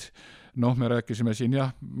nüüd, me rääkisime siin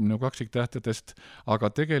kaksiktähtedest, aga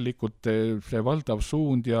tegelikult see valdav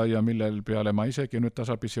suund ja millel peale ma isegi nüüd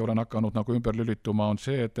tasapisi olen hakanud nagu ümber lülituma, on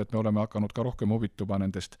see, et me oleme hakanud ka rohkem huvituma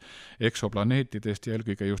nendest eksoplaneetidest ja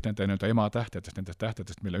eelkõige just nende ematähtedest, nendest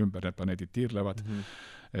tähtedest, mille ümber need planeedid tiirlevad.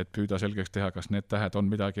 Et püüda selgeks teha, kas need tähed on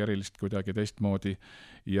midagi erilist kuidagi teistmoodi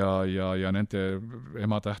ja nende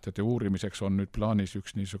ematähtede uurimiseks on nüüd plaanis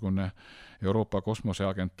üks niisugune Euroopa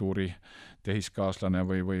kosmoseagentuuri tehiskaaslane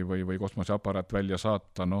või kosmoseaparaat välja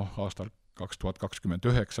saata, aastal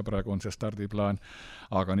 2029 praegu on see stardiplaan,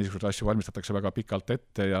 aga niisuguseid asju valmistatakse väga pikalt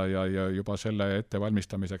ette ja juba selle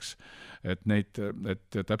ettevalmistamiseks, et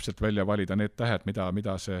täpselt välja valida need tähed,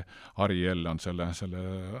 mida see Ariel on selle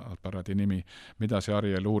aparaadi nimi, mida see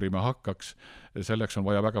Ariel uurima hakkaks. Selleks on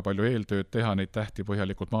vaja väga palju eeltööd teha, neid tähti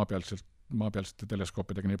põhjalikult maapealsete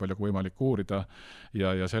teleskoopidega nii palju kui võimalik uurida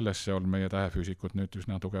ja sellesse on meie tähefüüsikud nüüd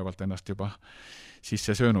üsna tugevalt ennast juba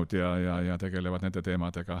sisse söönud ja tegelevad nende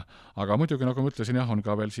teemadega. Aga muidugi, nagu ma ütlesin, on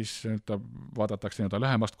ka veel siis, vaadatakse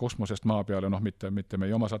lähemast kosmosest maa peale, mitte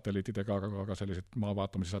meie oma satelliitidega, aga sellised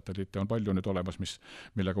maavaatamise satelliite on palju nüüd olemas,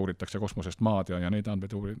 millega uuritakse kosmosest maad ja neid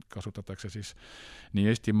andmeid kasutatakse siis nii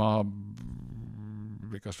Eestimaa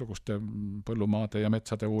igasuguste põllumaade ja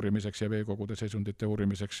metsade uurimiseks ja veekogude seisundite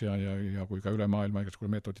uurimiseks ja kui ka üle maailma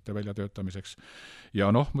igasuguste meetodite väljatöötamiseks.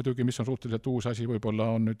 Ja muidugi, mis on suhteliselt uus asi, võib-olla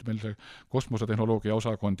on nüüd meil see kosmosetehnoloogia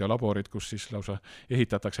osakond ja laborid, kus siis lausa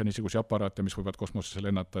ehitatakse niisugusi aparaate, mis võivad kosmosesse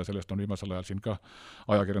lennata ja sellest on viimasel ajal siin ka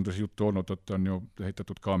ajakirjanduses juttu olnud, et on ju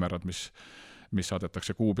ehitatud kaamerad, mis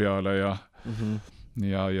saadetakse kuu peale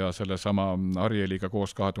ja selle sama Arieliga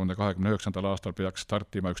koos 2029. aastal peaks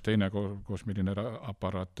startima üks teine kosmiline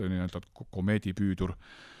aparaat, nii-öelda komeedipüüdur,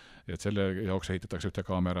 et selle jaoks ehitatakse ühte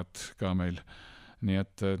kaamerat ka meil. Nii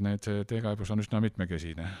et need tegevus on üsna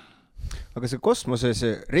mitmekesine. Aga see kosmoses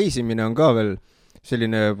reisimine on ka veel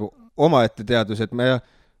selline omaette teadus, et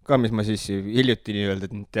mis ma siis hiljuti nii-öelda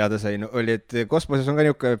teada sain, oli, et kosmoses on ka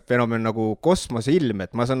niisugune fenomen nagu kosmoseilm,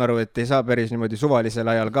 et ma saan aru, et ei saa päris niimoodi suvalisel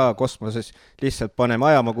ajal ka kosmoses lihtsalt panema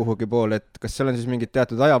ajama kuhugi poole, et kas seal on siis mingid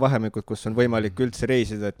teatud ajavahemikud, kus on võimalik üldse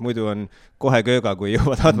reisida, et muidu on kohe kööga, kui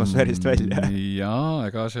jõuad atmosfäärist välja? Jaa,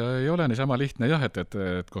 ega see ei ole niisama lihtne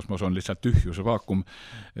et kosmos on lihtsalt tühjus, vaakum,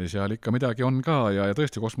 seal ikka midagi on ka ja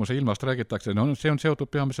tõesti kosmoseilmast räägitakse, see on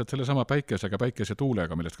seotud peamiselt sellesama päikesega,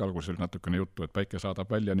 päikesetuulega, millest ka alguses oli natukene juttu, et päike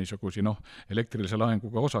saadab välja niisugusi elektrilise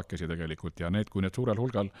laenguga osakesi tegelikult ja kui need suurel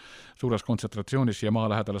hulgal, suures kontsentratsioonis ja maa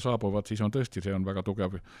lähedale saabuvad, siis on tõesti, see on väga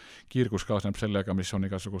tugev kiirgus kaasneb sellega, mis on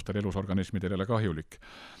igasugustel elusorganismidele kahjulik.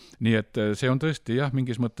 Nii et see on tõesti,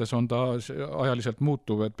 mingis mõttes on ta ajaliselt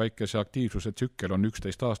muutuv, et päikese aktiivsuse tsükkel on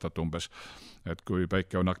 11 aastat umbes. Et kui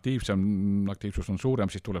päike on aktiivsus on suurem,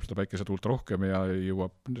 siis tuleb seda päikesetuult rohkem ja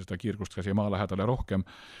jõuab seda kiirgust ka siia maa lähedale rohkem.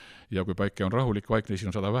 Ja kui päike on rahulik, vaikne, siis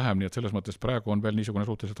on seda vähem, nii et selles mõttes praegu on veel niisugune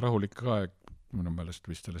suhteliselt rahulik aeg, minu meelest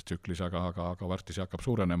vist selles tsüklis, aga varsti see hakkab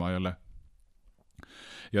suurenema jälle.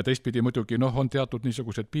 Ja teistpidi muidugi, on teatud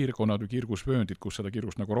niisugused piirkonnad või kiirgusvööndid, kus seda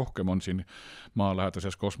kiirgust nagu rohkem on siin maa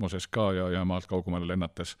lähedases kosmoses ka ja maalt kaugemale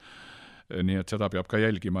lennates. Nii et seda peab ka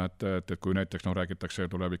jälgima, et kui näiteks räägitakse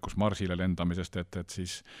tulevikus Marsile lendamisest,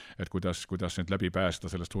 et kuidas nüüd läbi pääseda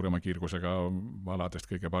sellest suurema kiirgusega aladest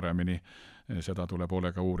kõige paremini, seda tuleb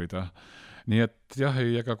hoolega uurida. Nii et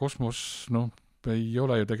ega kosmos, ei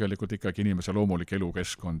ole ju tegelikult ikkagi inimese loomulik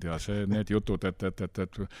elukeskkond ja need jutud,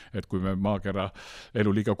 et kui me maakera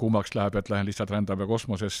elu liiga kuumaks läheb, et lähen lihtsalt rändame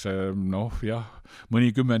kosmosesse,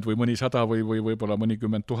 mõnikümmend või mõni 100 või võib-olla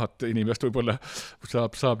mõnikümmend 1000 inimest võib-olla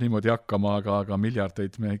saab niimoodi hakkama, aga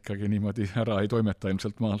miljardeid me ikkagi niimoodi ära ei toimeta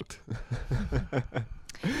ilmselt maalt.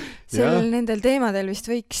 Nendel teemadel vist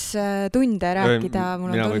võiks tunde rääkida, mul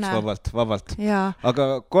on tunne. Mina võiks vabalt.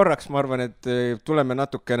 Aga korraks ma arvan, et tuleme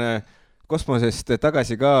natukene kosmosest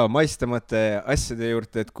tagasi ka maistamate asjade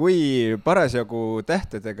juurde, et kui parasjagu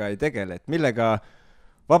tähtedega ei tegele, et millega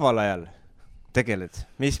vabal ajal tegeled?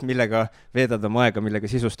 Millega veedad oma aega, millega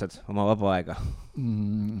sisustad oma vaba aega?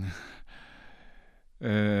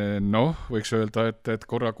 Võiks öelda, et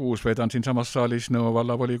korra kuus veedan siin samas saalis Nõo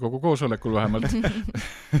valla volikogu koosolekul vähemalt.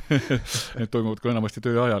 Need toimuvad ka enamasti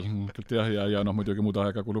töö ajal, ja noh, muidugi muud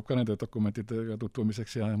aega kulub ka nende dokumentidega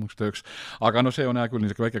tutvumiseks ja muuks tööks. Aga see on hea küll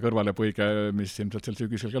niisugune väike kõrvalepõige, mis ilmselt sel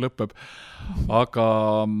sügisel ka lõpeb. Aga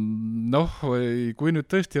kui nüüd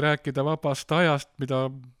tõesti rääkida vabast ajast, mida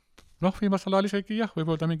viimasel ajal isegi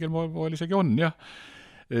võib öelda mingil moel isegi on,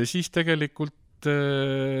 siis tegelikult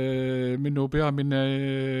minu peamine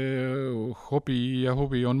hobi ja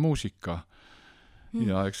huvi on muusika.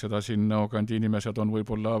 Ja eks seda siin kandi inimesed on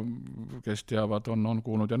võib-olla, kes teavad, on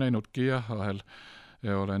kuulnud ja näinudki vahel.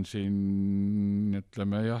 Ja olen siin,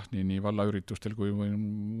 ütleme nii vallaüritustel kui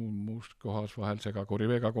muus kohas vahel Segakori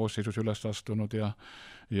Veega koosseisus üles astunud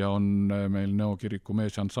ja on meil Nõo kiriku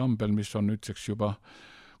meesansambel, mis on nüüdseks juba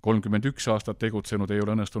 31 aastat tegutsenud, ei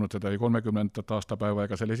ole õnnestunud seda ei 30. aastapäeva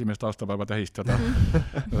ega selle esimest aastapäeva tähistada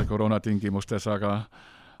koroonatingimustes, aga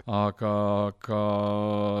ka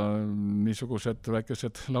niisugused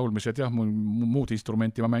väikesed laulmised, muud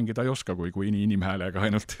instrumenti ma mängida ei oska kui inimhäälega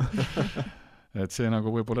ainult. Et see nagu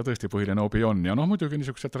võib-olla tõesti põhiline hobi on. Ja muidugi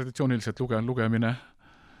niisugused traditsiooniliselt lugemine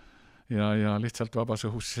ja lihtsalt vabas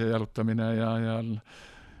õhus jalutamine ja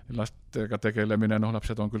lastega tegelemine,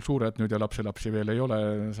 lapsed on küll suured nüüd ja lapsi veel ei ole,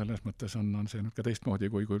 selles mõttes on see nüüd ka teistmoodi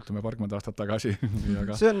kui ütleme parkmond aastat tagasi.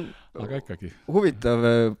 Aga ikkagi. Huvitav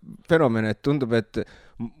fenomen, et tundub, et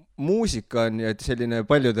muusika on selline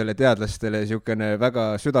paljudele teadlastele niisugune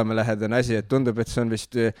väga südamelähedane asi, et tundub, et see on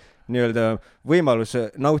vist nii-öelda võimalus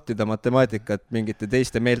nautida matemaatikat mingite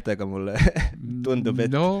teiste meeltega mulle tundub,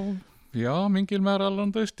 et... Ja mingil määral on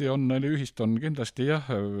tõesti, ühist on kindlasti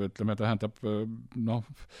ütleme, tähendab,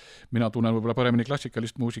 mina tunnen võib-olla paremini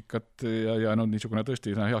klassikalist muusikat ja niisugune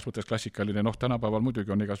tõesti heas mõttes klassikaline, tänapäeval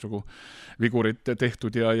muidugi on igasugu vigurid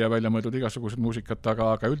tehtud ja välja mõeldud igasugused muusikat,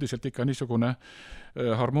 aga üldiselt ikka niisugune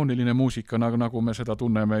harmooniline muusika, nagu me seda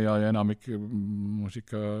tunneme ja enamik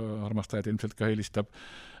muusika armastajad ilmselt ka helistab,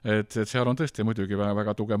 et seal on tõesti muidugi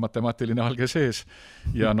väga tugev matemaatiline alge sees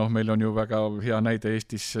ja meil on ju väga hea näide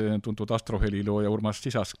Eestis tuntud astrohelilooja Urmas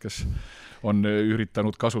Sisas, kes on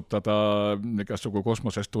üritanud kasutada igasugu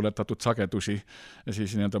kosmosest tuletatud sagedusi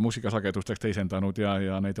siis muusikasagedusteks teisendanud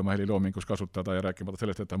ja neid oma heliloomingus kasutada ja rääkimata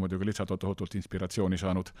sellest, et ta muidugi lihtsalt on tohutult inspiratsiooni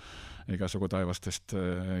saanud igasugu taevastest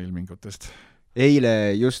ilmingutest.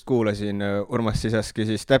 Eile just kuulasin, Urmas Sisas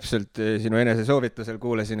küsis täpselt sinu enese soovitusel,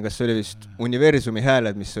 kuulasin, kas see oli vist Universumi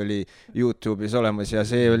hääled, mis oli YouTube'is olemas ja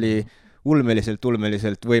see oli ulmeliselt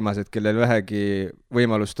võimas, et kellel vähegi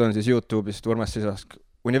võimalust on siis YouTube'ist Urmas Sisas.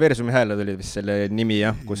 Universumi hääled oli vist selle nimi,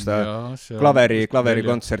 kus ta klaveri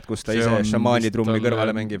kontsert, kus ta ise šamaani trummi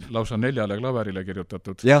kõrvale mängib. Lausa 4 klaverile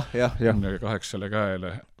kirjutatud. Ja. 8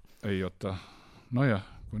 käele. Ei oota.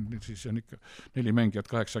 Siis on ikka 4 mängijat,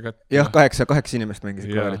 8 kätt. 8 inimest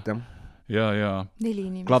mängisid klaverit, Ja. 4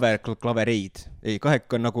 inimest. Klavereid. Ei,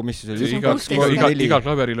 8 on nagu, mis see oli? Igal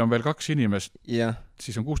klaveril on veel 2 inimest.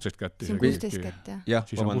 Siis on 16 kätt. Siis on 16 kätt,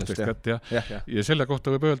 Siis on 16 kätt, Ja selle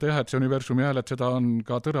kohta võib öelda, et see Universumi hääled, seda on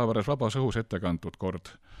ka Tõraveres vabas õhus ette kantud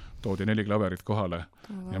kord. Toodi 4 klaverit kohale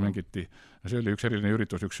ja mängiti. See oli üks eriline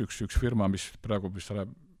üritus, üks firma, mis praegu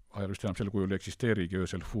ajalust enam sel kujul eksisteerigi,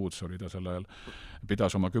 Öösel Foods oli ta sel ajal,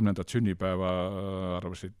 pidas oma 10. sünnipäeva,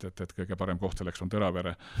 arvasid, et kõige parem koht selleks on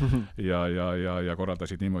Tõravere ja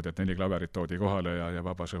korraldasid niimoodi, et 4 klaverit toodi kohale ja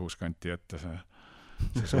vabas õhus kanti ette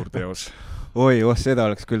see suur teos. Seda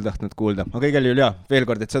oleks küll tahtnud kuulda. Aga igal juhul veel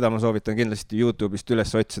kord, et seda ma soovitan kindlasti YouTube'ist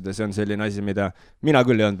üles otsida, see on selline asi, mida mina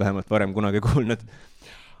küll ei olnud vähemalt varem kunagi kuulnud.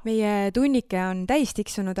 Meie tunnike on täis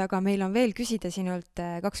tiksunud, aga meil on veel küsida sinult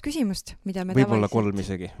 2 küsimust, mida me võib-olla 3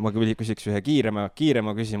 isegi. Ma küsiks ühe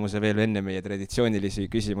kiirema küsimuse veel enne meie traditsioonilisi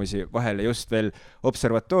küsimusi vahele just veel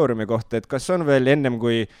observatooriumi kohta, et kas on veel ennem,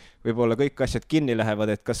 kui võib-olla kõik asjad kinni lähevad,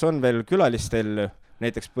 et kas on veel külalistel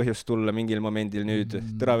näiteks põhjust tulla mingil momendil nüüd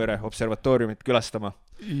Tõravere observatooriumit külastama?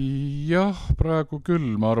 Praegu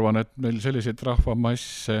küll, ma arvan, et meil selliseid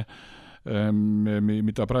rahvamasse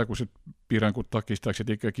mida praegused piirangud takistaksid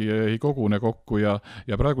ikkagi ei kogune kokku ja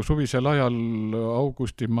praegu suvisel ajal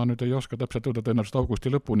augusti, ma nüüd ei oska täpselt öelda, tõenäoliselt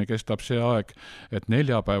augusti lõpuni kestab see aeg, et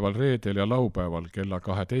neljapäeval, reedel ja laupäeval kella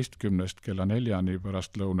 12 kella 4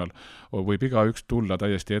 pärastlõunal võib igaüks tulla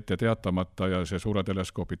täiesti ette teatamata ja see suure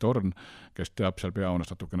teleskoobi torn, kes teab seal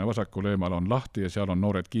peahoonest natukene vasakul eemal, on lahti ja seal on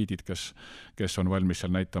noored giidid, kes on valmis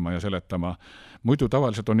seal näitama ja seletama. Muidu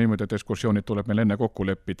tavaliselt on niimoodi, et ekskursioonid tuleb meil enne kokku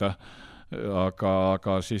leppida,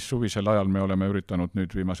 aga siis suvisel ajal me oleme üritanud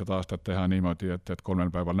nüüd viimased aastad teha niimoodi, et 3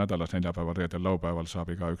 päeval nädalas, neljapäeval, reedel, laupäeval saab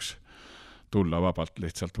igaüks tulla vabalt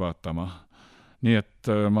lihtsalt vaatama. Nii et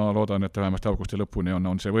ma loodan, et vähemasti augusti lõpuni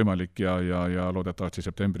on see võimalik ja loodetavasti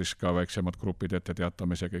septembris ka väiksemad grupid ette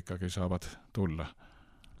teatamisega ikkagi saavad tulla.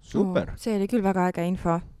 Super! See oli küll väga äge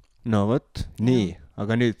info. no vot, nii,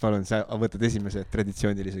 aga nüüd palun, sa võtad esimese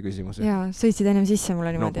traditsioonilise küsimuse. Jaa, sõitsid ennem sisse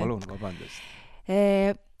mulle niimoodi. No palun, vabandust.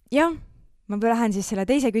 Jah, ma lähen siis selle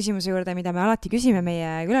teise küsimuse juurde, mida me alati küsime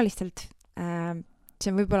meie külalistelt. See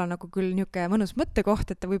on võib-olla nagu küll niisugune mõnus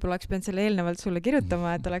mõttekoht, et võib-olla oleks pidanud selle eelnevalt sulle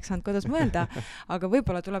kirjutama, et oleks saanud kodus mõelda, aga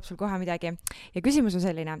võib-olla tuleb sul kohe midagi. Ja küsimus on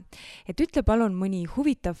selline, et ütle palun mõni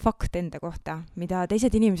huvitav fakt enda kohta, mida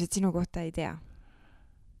teised inimesed sinu kohta ei tea.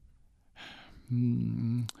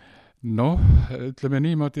 Noh, ütleme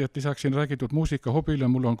niimoodi, et lisaks siin räägitud muusikahobile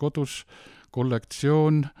mul on kodus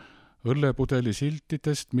kollektsioon õllepudeli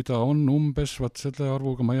siltidest, mida on umbes, selle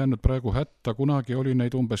arvuga ma jäänud praegu hätta, kunagi oli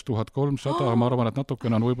neid umbes 1300, ma arvan, et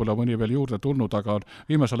natukene on võib-olla mõni veel juurde tulnud, aga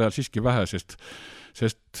viimasel ajal siiski vähe, sest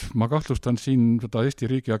ma kahtlustan siin seda Eesti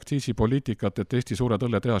riigi aktsiisipoliitikat, et Eesti suured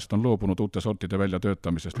õlletehased on loobunud uute sortide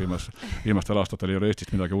väljatöötamisest, viimastel aastatel ei ole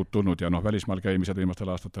Eestist midagi uut tulnud ja välismaal käimised viimastel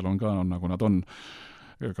aastatel on ka, nagu nad on.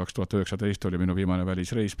 2019 oli minu viimane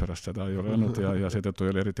välisreis, pärast seda ei ole olnud ja seetõttu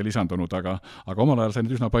ei ole eriti lisandunud, aga omal ajal sai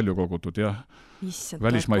nüüd üsna palju kogutud ja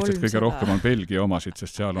välismaistest kõige rohkem on Belgia omasid,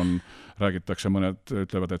 sest seal räägitakse, mõned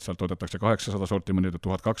ütlevad, et seal toodetakse 800 sorti, mõned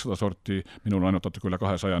 1200 sorti, minul on ainult natuke üle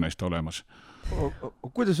 200 neist olemas.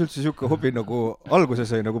 Kuidas üldse siuke hobi nagu alguse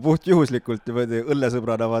sai nagu puht juhuslikult ja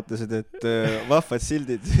õllesõbrana vaatasid, et vahvad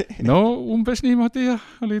sildid? No umbes niimoodi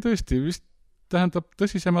jah, oli tõesti vist tähendab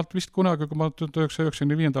tõsisemalt vist kunagi, kui ma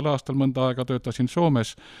 1995. aastal mõnda aega töötasin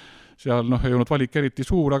Soomes, seal ei olnud valik eriti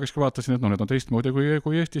suur, aga siis vaatasin, et need on teistmoodi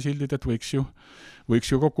kui Eesti sildid, et võiks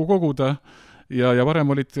ju kokku koguda ja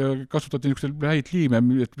varem kasutati niisuguseid häid liime,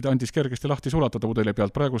 mida andis kergesti lahti sulatada pudeli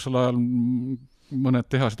pealt. Praegusel ajal mõned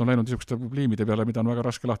tehased on läinud niisuguste liimide peale, mida on väga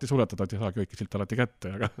raske lahti sulatada, et ei saa kõiki silt alati kätte.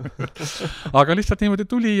 Aga lihtsalt niimoodi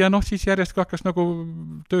tuli ja siis järjest hakkas nagu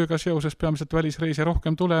tööga seoses peamiselt välisreise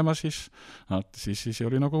rohkem tulema, siis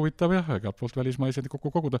oli nagu huvitav jah, igalt poolt välismaiseid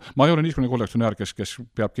kokku koguda. Ma ei ole niisugune kollektsionäär, kes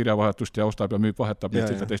peab kirjavahetust ja ostab ja müüb, vahetab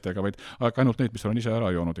neid silte teistega, vaid ainult neid, mis olen ise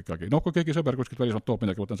ära joonud ikkagi. Kui keegi sõber kuskilt välismaalt toob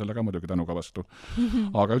midagi, võtan selle ka muidugi tänuga vastu.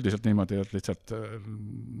 Aga üldiselt niimoodi, et lihtsalt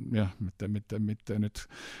jah, mitte nüüd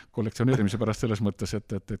kollektsioneerimise pärast selles mõttes,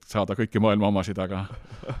 et saada kõiki maailma omasid, aga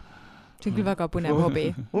see on küll väga põnev hobi.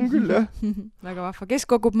 On küll, jah. Väga vahva. Kes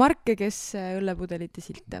kogub marke, kes õllepudelite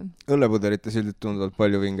silte? Õllepudelite sildid tunduvad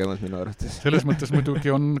palju vingemad minu arvates. Selles mõttes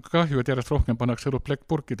muidugi on kahju, et järjest rohkem pannakse õlut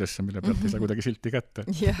plekkpurkidesse, mille pealt ei saa kuidagi silti kätte.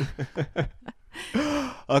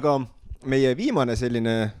 Aga meie viimane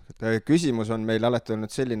selline küsimus on meil alati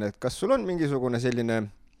olnud selline, et kas sul on mingisugune selline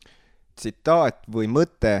tsitaat või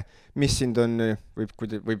mõte, mis sind on,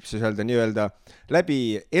 võib siis öelda nii-öelda,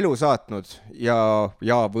 läbi elu saatnud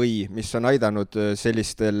ja või mis on aidanud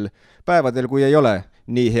sellistel päevadel, kui ei ole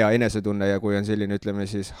nii hea enesetunne ja kui on selline, ütleme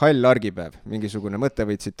siis, hall argipäev, mingisugune mõte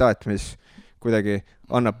või tsitaat, mis kuidagi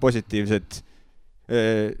annab positiivset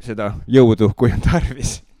seda jõudu, kui on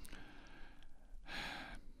tarvis.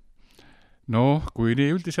 Kui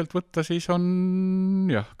nii üldiselt võtta, siis on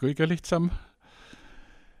jah, kõige lihtsam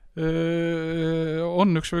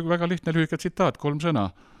on üks väga lihtne lühike tsitaat, 3 sõna.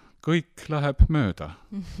 Kõik läheb mööda.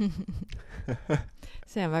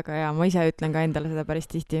 See on väga hea, ma ise ütlen ka endale seda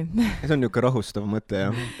päris tihti. See on niisugune rahustav mõte,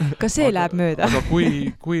 jah. Kas see läheb mööda? Aga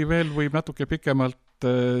kui veel võib natuke pikemalt,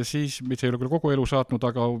 siis, mis ei ole küll kogu elu saatnud,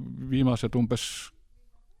 aga viimased umbes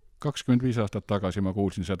 25 aastat tagasi ma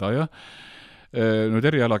kuulsin seda, jah. Nüüd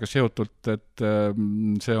erialaga seotult, et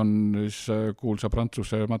see on kuulsa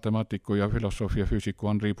prantsuse matemaatiku ja filosoofi ja füüsiku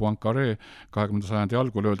Henri Poincaré 20. sajandi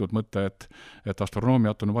algul öeldud mõte, et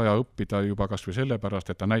astronoomiat on vaja õppida juba kas või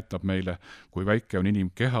sellepärast, et ta näitab meile, kui väike on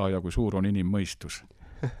inimkeha ja kui suur on inimmõistus.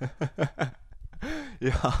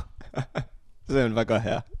 Jaa, see on väga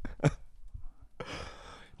hea.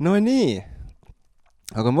 No nii.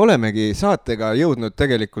 Aga me olemegi saatega jõudnud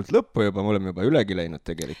tegelikult lõppu juba, me oleme juba ülegi läinud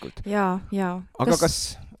tegelikult. Jaa. Aga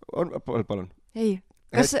kas on, palun? Ei.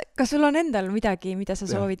 Kas sul on endal midagi, mida sa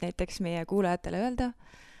soovid näiteks meie kuulajatele öelda?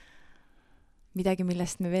 Midagi,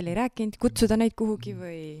 millest me veel ei rääkinud? Kutsuda neid kuhugi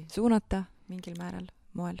või suunata mingil määral,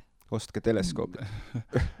 moel? Ostke teleskoopi.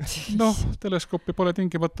 Teleskoopi pole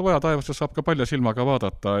tingimata vaja, taevasse saab ka palja silmaga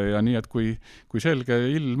vaadata ja nii, et kui selge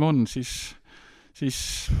ilm on, siis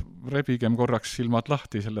rebigem korraks silmad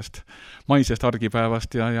lahti sellest maisest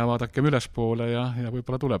argipäevast ja vaadakem ülespoole ja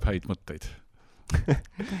võib-olla tuleb häid mõtteid.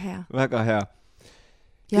 Väga hea. Väga hea.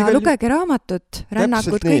 Ja lugege raamatut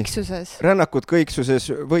Rännakud kõiksuses. Rännakud kõiksuses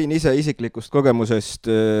võin ise isiklikust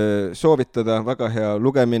kogemusest soovitada, väga hea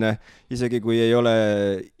lugemine. Isegi kui ei ole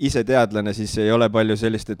ise teadlane, siis ei ole palju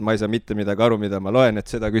sellist, et ma ei saa mitte midagi aru, mida ma loen,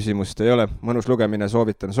 et seda küsimust ei ole. Mõnus lugemine,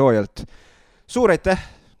 soovitan soojalt. Suur aitäh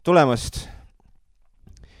tulemast!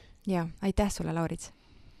 Ja, aitäh sulle, Laurits!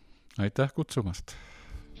 Aitäh kutsumast!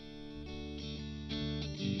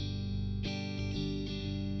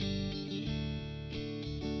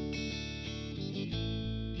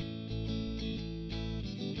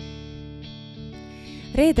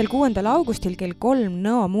 Reedel 6. augustil kell 3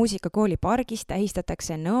 Nõo muusikakooli pargis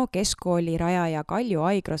tähistatakse Nõo keskkooli rajaja Kalju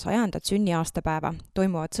Aigro 100. sünniaastapäeva.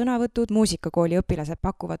 Toimuvad sõnavõtud, muusikakooli õpilased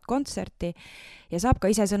pakuvad kontserti ja saab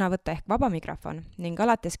ka ise sõna võtta ehk vaba mikrofon ning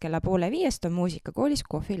alates kella 4:30 on muusikakoolis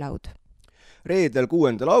kohvilaud. Reedel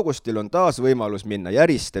 6. augustil on taas võimalus minna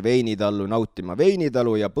Järiste veinitallu nautima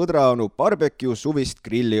veinitalu ja Põdraonu barbecue suvist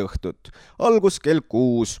grilliõhtut. Algus kell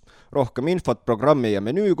 6. Rohkem infot programmi ja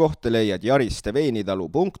menüü kohta leiad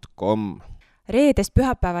jaristeveinitalu.com. Reedest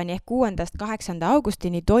pühapäevani ehk 6.–8.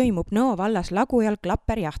 augustini toimub Nõo vallas Lagujal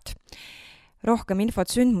klapperjaht. Rohkem infot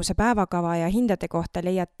sündmuse päevakava ja hindade kohta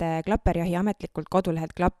leiate klapperjahi ametlikult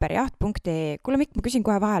kodulehelt klapperjaht.ee. Kuule Mikk, ma küsin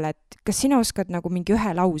kohe vahele, et kas sina oskad nagu mingi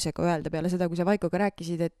ühe lausega öelda peale seda, kui sa Vaikoga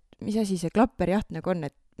rääkisid, et mis asi see klapperjaht nagu on,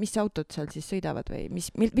 et mis autod seal siis sõidavad või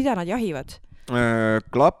mida nad jahivad?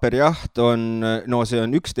 Klapperjaht on, see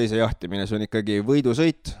on üksteise jahtimine, see on ikkagi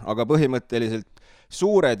võidusõit, aga põhimõtteliselt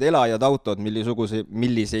suured elajad autod,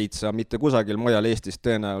 milliseid sa mitte kusagil mujal Eestis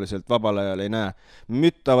tõenäoliselt vabal ajal ei näe.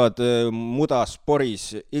 Müttavad mudas,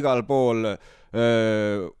 poris, igal pool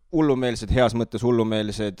hullumeelsed, heas mõttes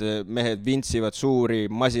hullumeelsed mehed vintsivad suuri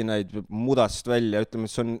masinaid mudast välja. Ütleme,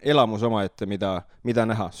 et see on elamus omaette, mida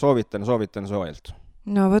näha. Soovitan soojalt.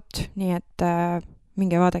 No vot, nii et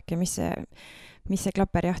minge vaadake, mis see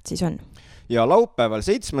klapperjaht siis on. Ja laupäeval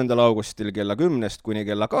 7. augustil kella 10 kuni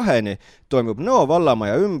kella 2 toimub Nõo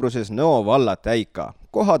vallamaja ümbruses Nõo vallatäika.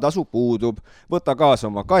 Kohatasu puudub, võta kaasa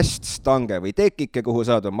oma kast, stange või tekike, kuhu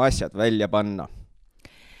saad oma asjad välja panna.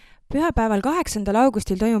 Pühapäeval 8.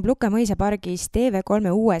 augustil toimub Luke mõisa pargis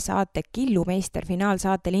TV3 uue saate Killumeister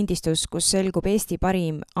finaalsaate lindistus, kus selgub Eesti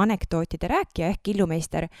parim anekdootide rääkija ehk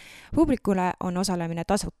Killumeister. Publikule on osalemine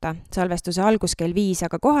tasuta. Salvestuse algus kell 5,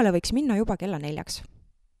 aga kohale võiks minna juba kella 4.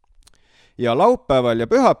 Ja laupäeval ja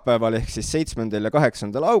pühapäeval ehk siis 7. ja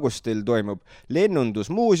 8. augustil toimub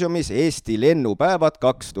Lennundusmuuseumis Eesti lennupäevad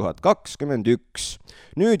 2021.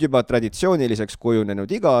 Nüüd juba traditsiooniliseks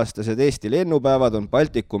kujunenud iga-aastased Eesti lennupäevad on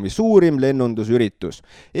Baltikumi suurim lennundusüritus.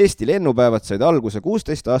 Eesti lennupäevad said alguse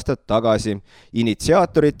 16 aastat tagasi.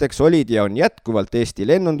 Initsiaatoriteks olid ja on jätkuvalt Eesti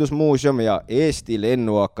Lennundusmuuseum ja Eesti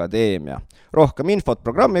Lennuakadeemia. Rohkem infot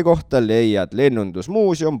programmi kohta leiad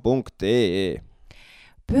lennundusmuuseum.ee.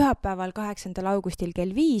 Pühapäeval 8. augustil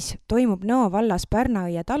kell 5 toimub Nõo vallas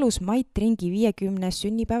Pärnaõie talus Mait Ringi 50.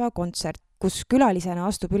 sünnipäeva kontsert, kus külalisena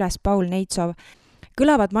astub üles Paul Neitsov.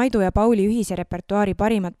 Kõlavad Maidu ja Pauli ühise repertuaari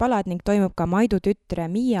parimad palad ning toimub ka Maidu tütre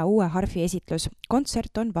Miia uue harfi esitlus.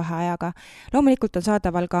 Kontsert on vaheajaga. Loomulikult on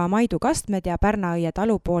saadaval ka Maidu kastmed ja Pärnaõie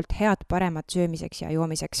talu poolt head paremat söömiseks ja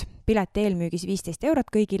joomiseks. Pilet eelmüügis 15 eurot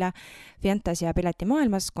kõigile, Fientas ja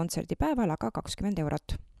piletimaailmas kontserdipäeval aga 20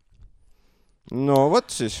 eurot. No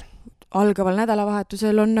võt siis. Algaval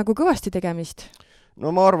nädalavahetusel on nagu kõvasti tegemist.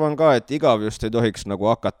 No ma arvan ka, et igav just ei tohiks nagu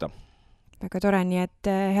hakata. Väga tore, nii et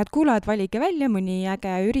head kuulajad, valige välja mõni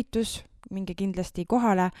äge üritus, minge kindlasti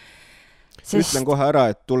kohale. Ütlen kohe ära,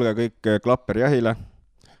 et tulge kõik klapperjahile.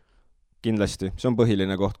 Kindlasti, see on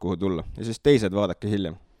põhiline koht, kuhu tulla. Ja siis teised vaadake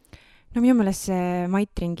hiljem. No minu meelest see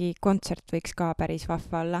Mait Ringi kontsert võiks ka päris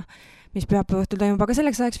vahva olla, mis pühapäeva õhtul toimub, aga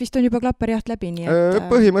selleks ajaks vist on juba klapperjaht läbi. Nii et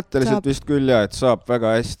põhimõtteliselt vist küll ja, et saab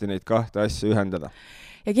väga hästi neid kahte asja ühendada.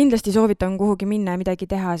 Ja kindlasti soovitan kuhugi minna ja midagi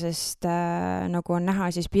teha, sest nagu on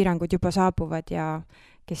näha, siis piirangud juba saabuvad ja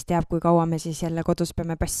kes teab, kui kaua me siis jälle kodus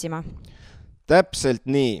peame passima. Täpselt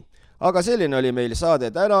nii. Aga selline oli meil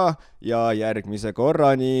saade täna ja järgmise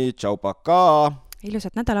korrani. Tšau, pakaa!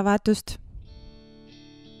 Ilusat nädalavahetust!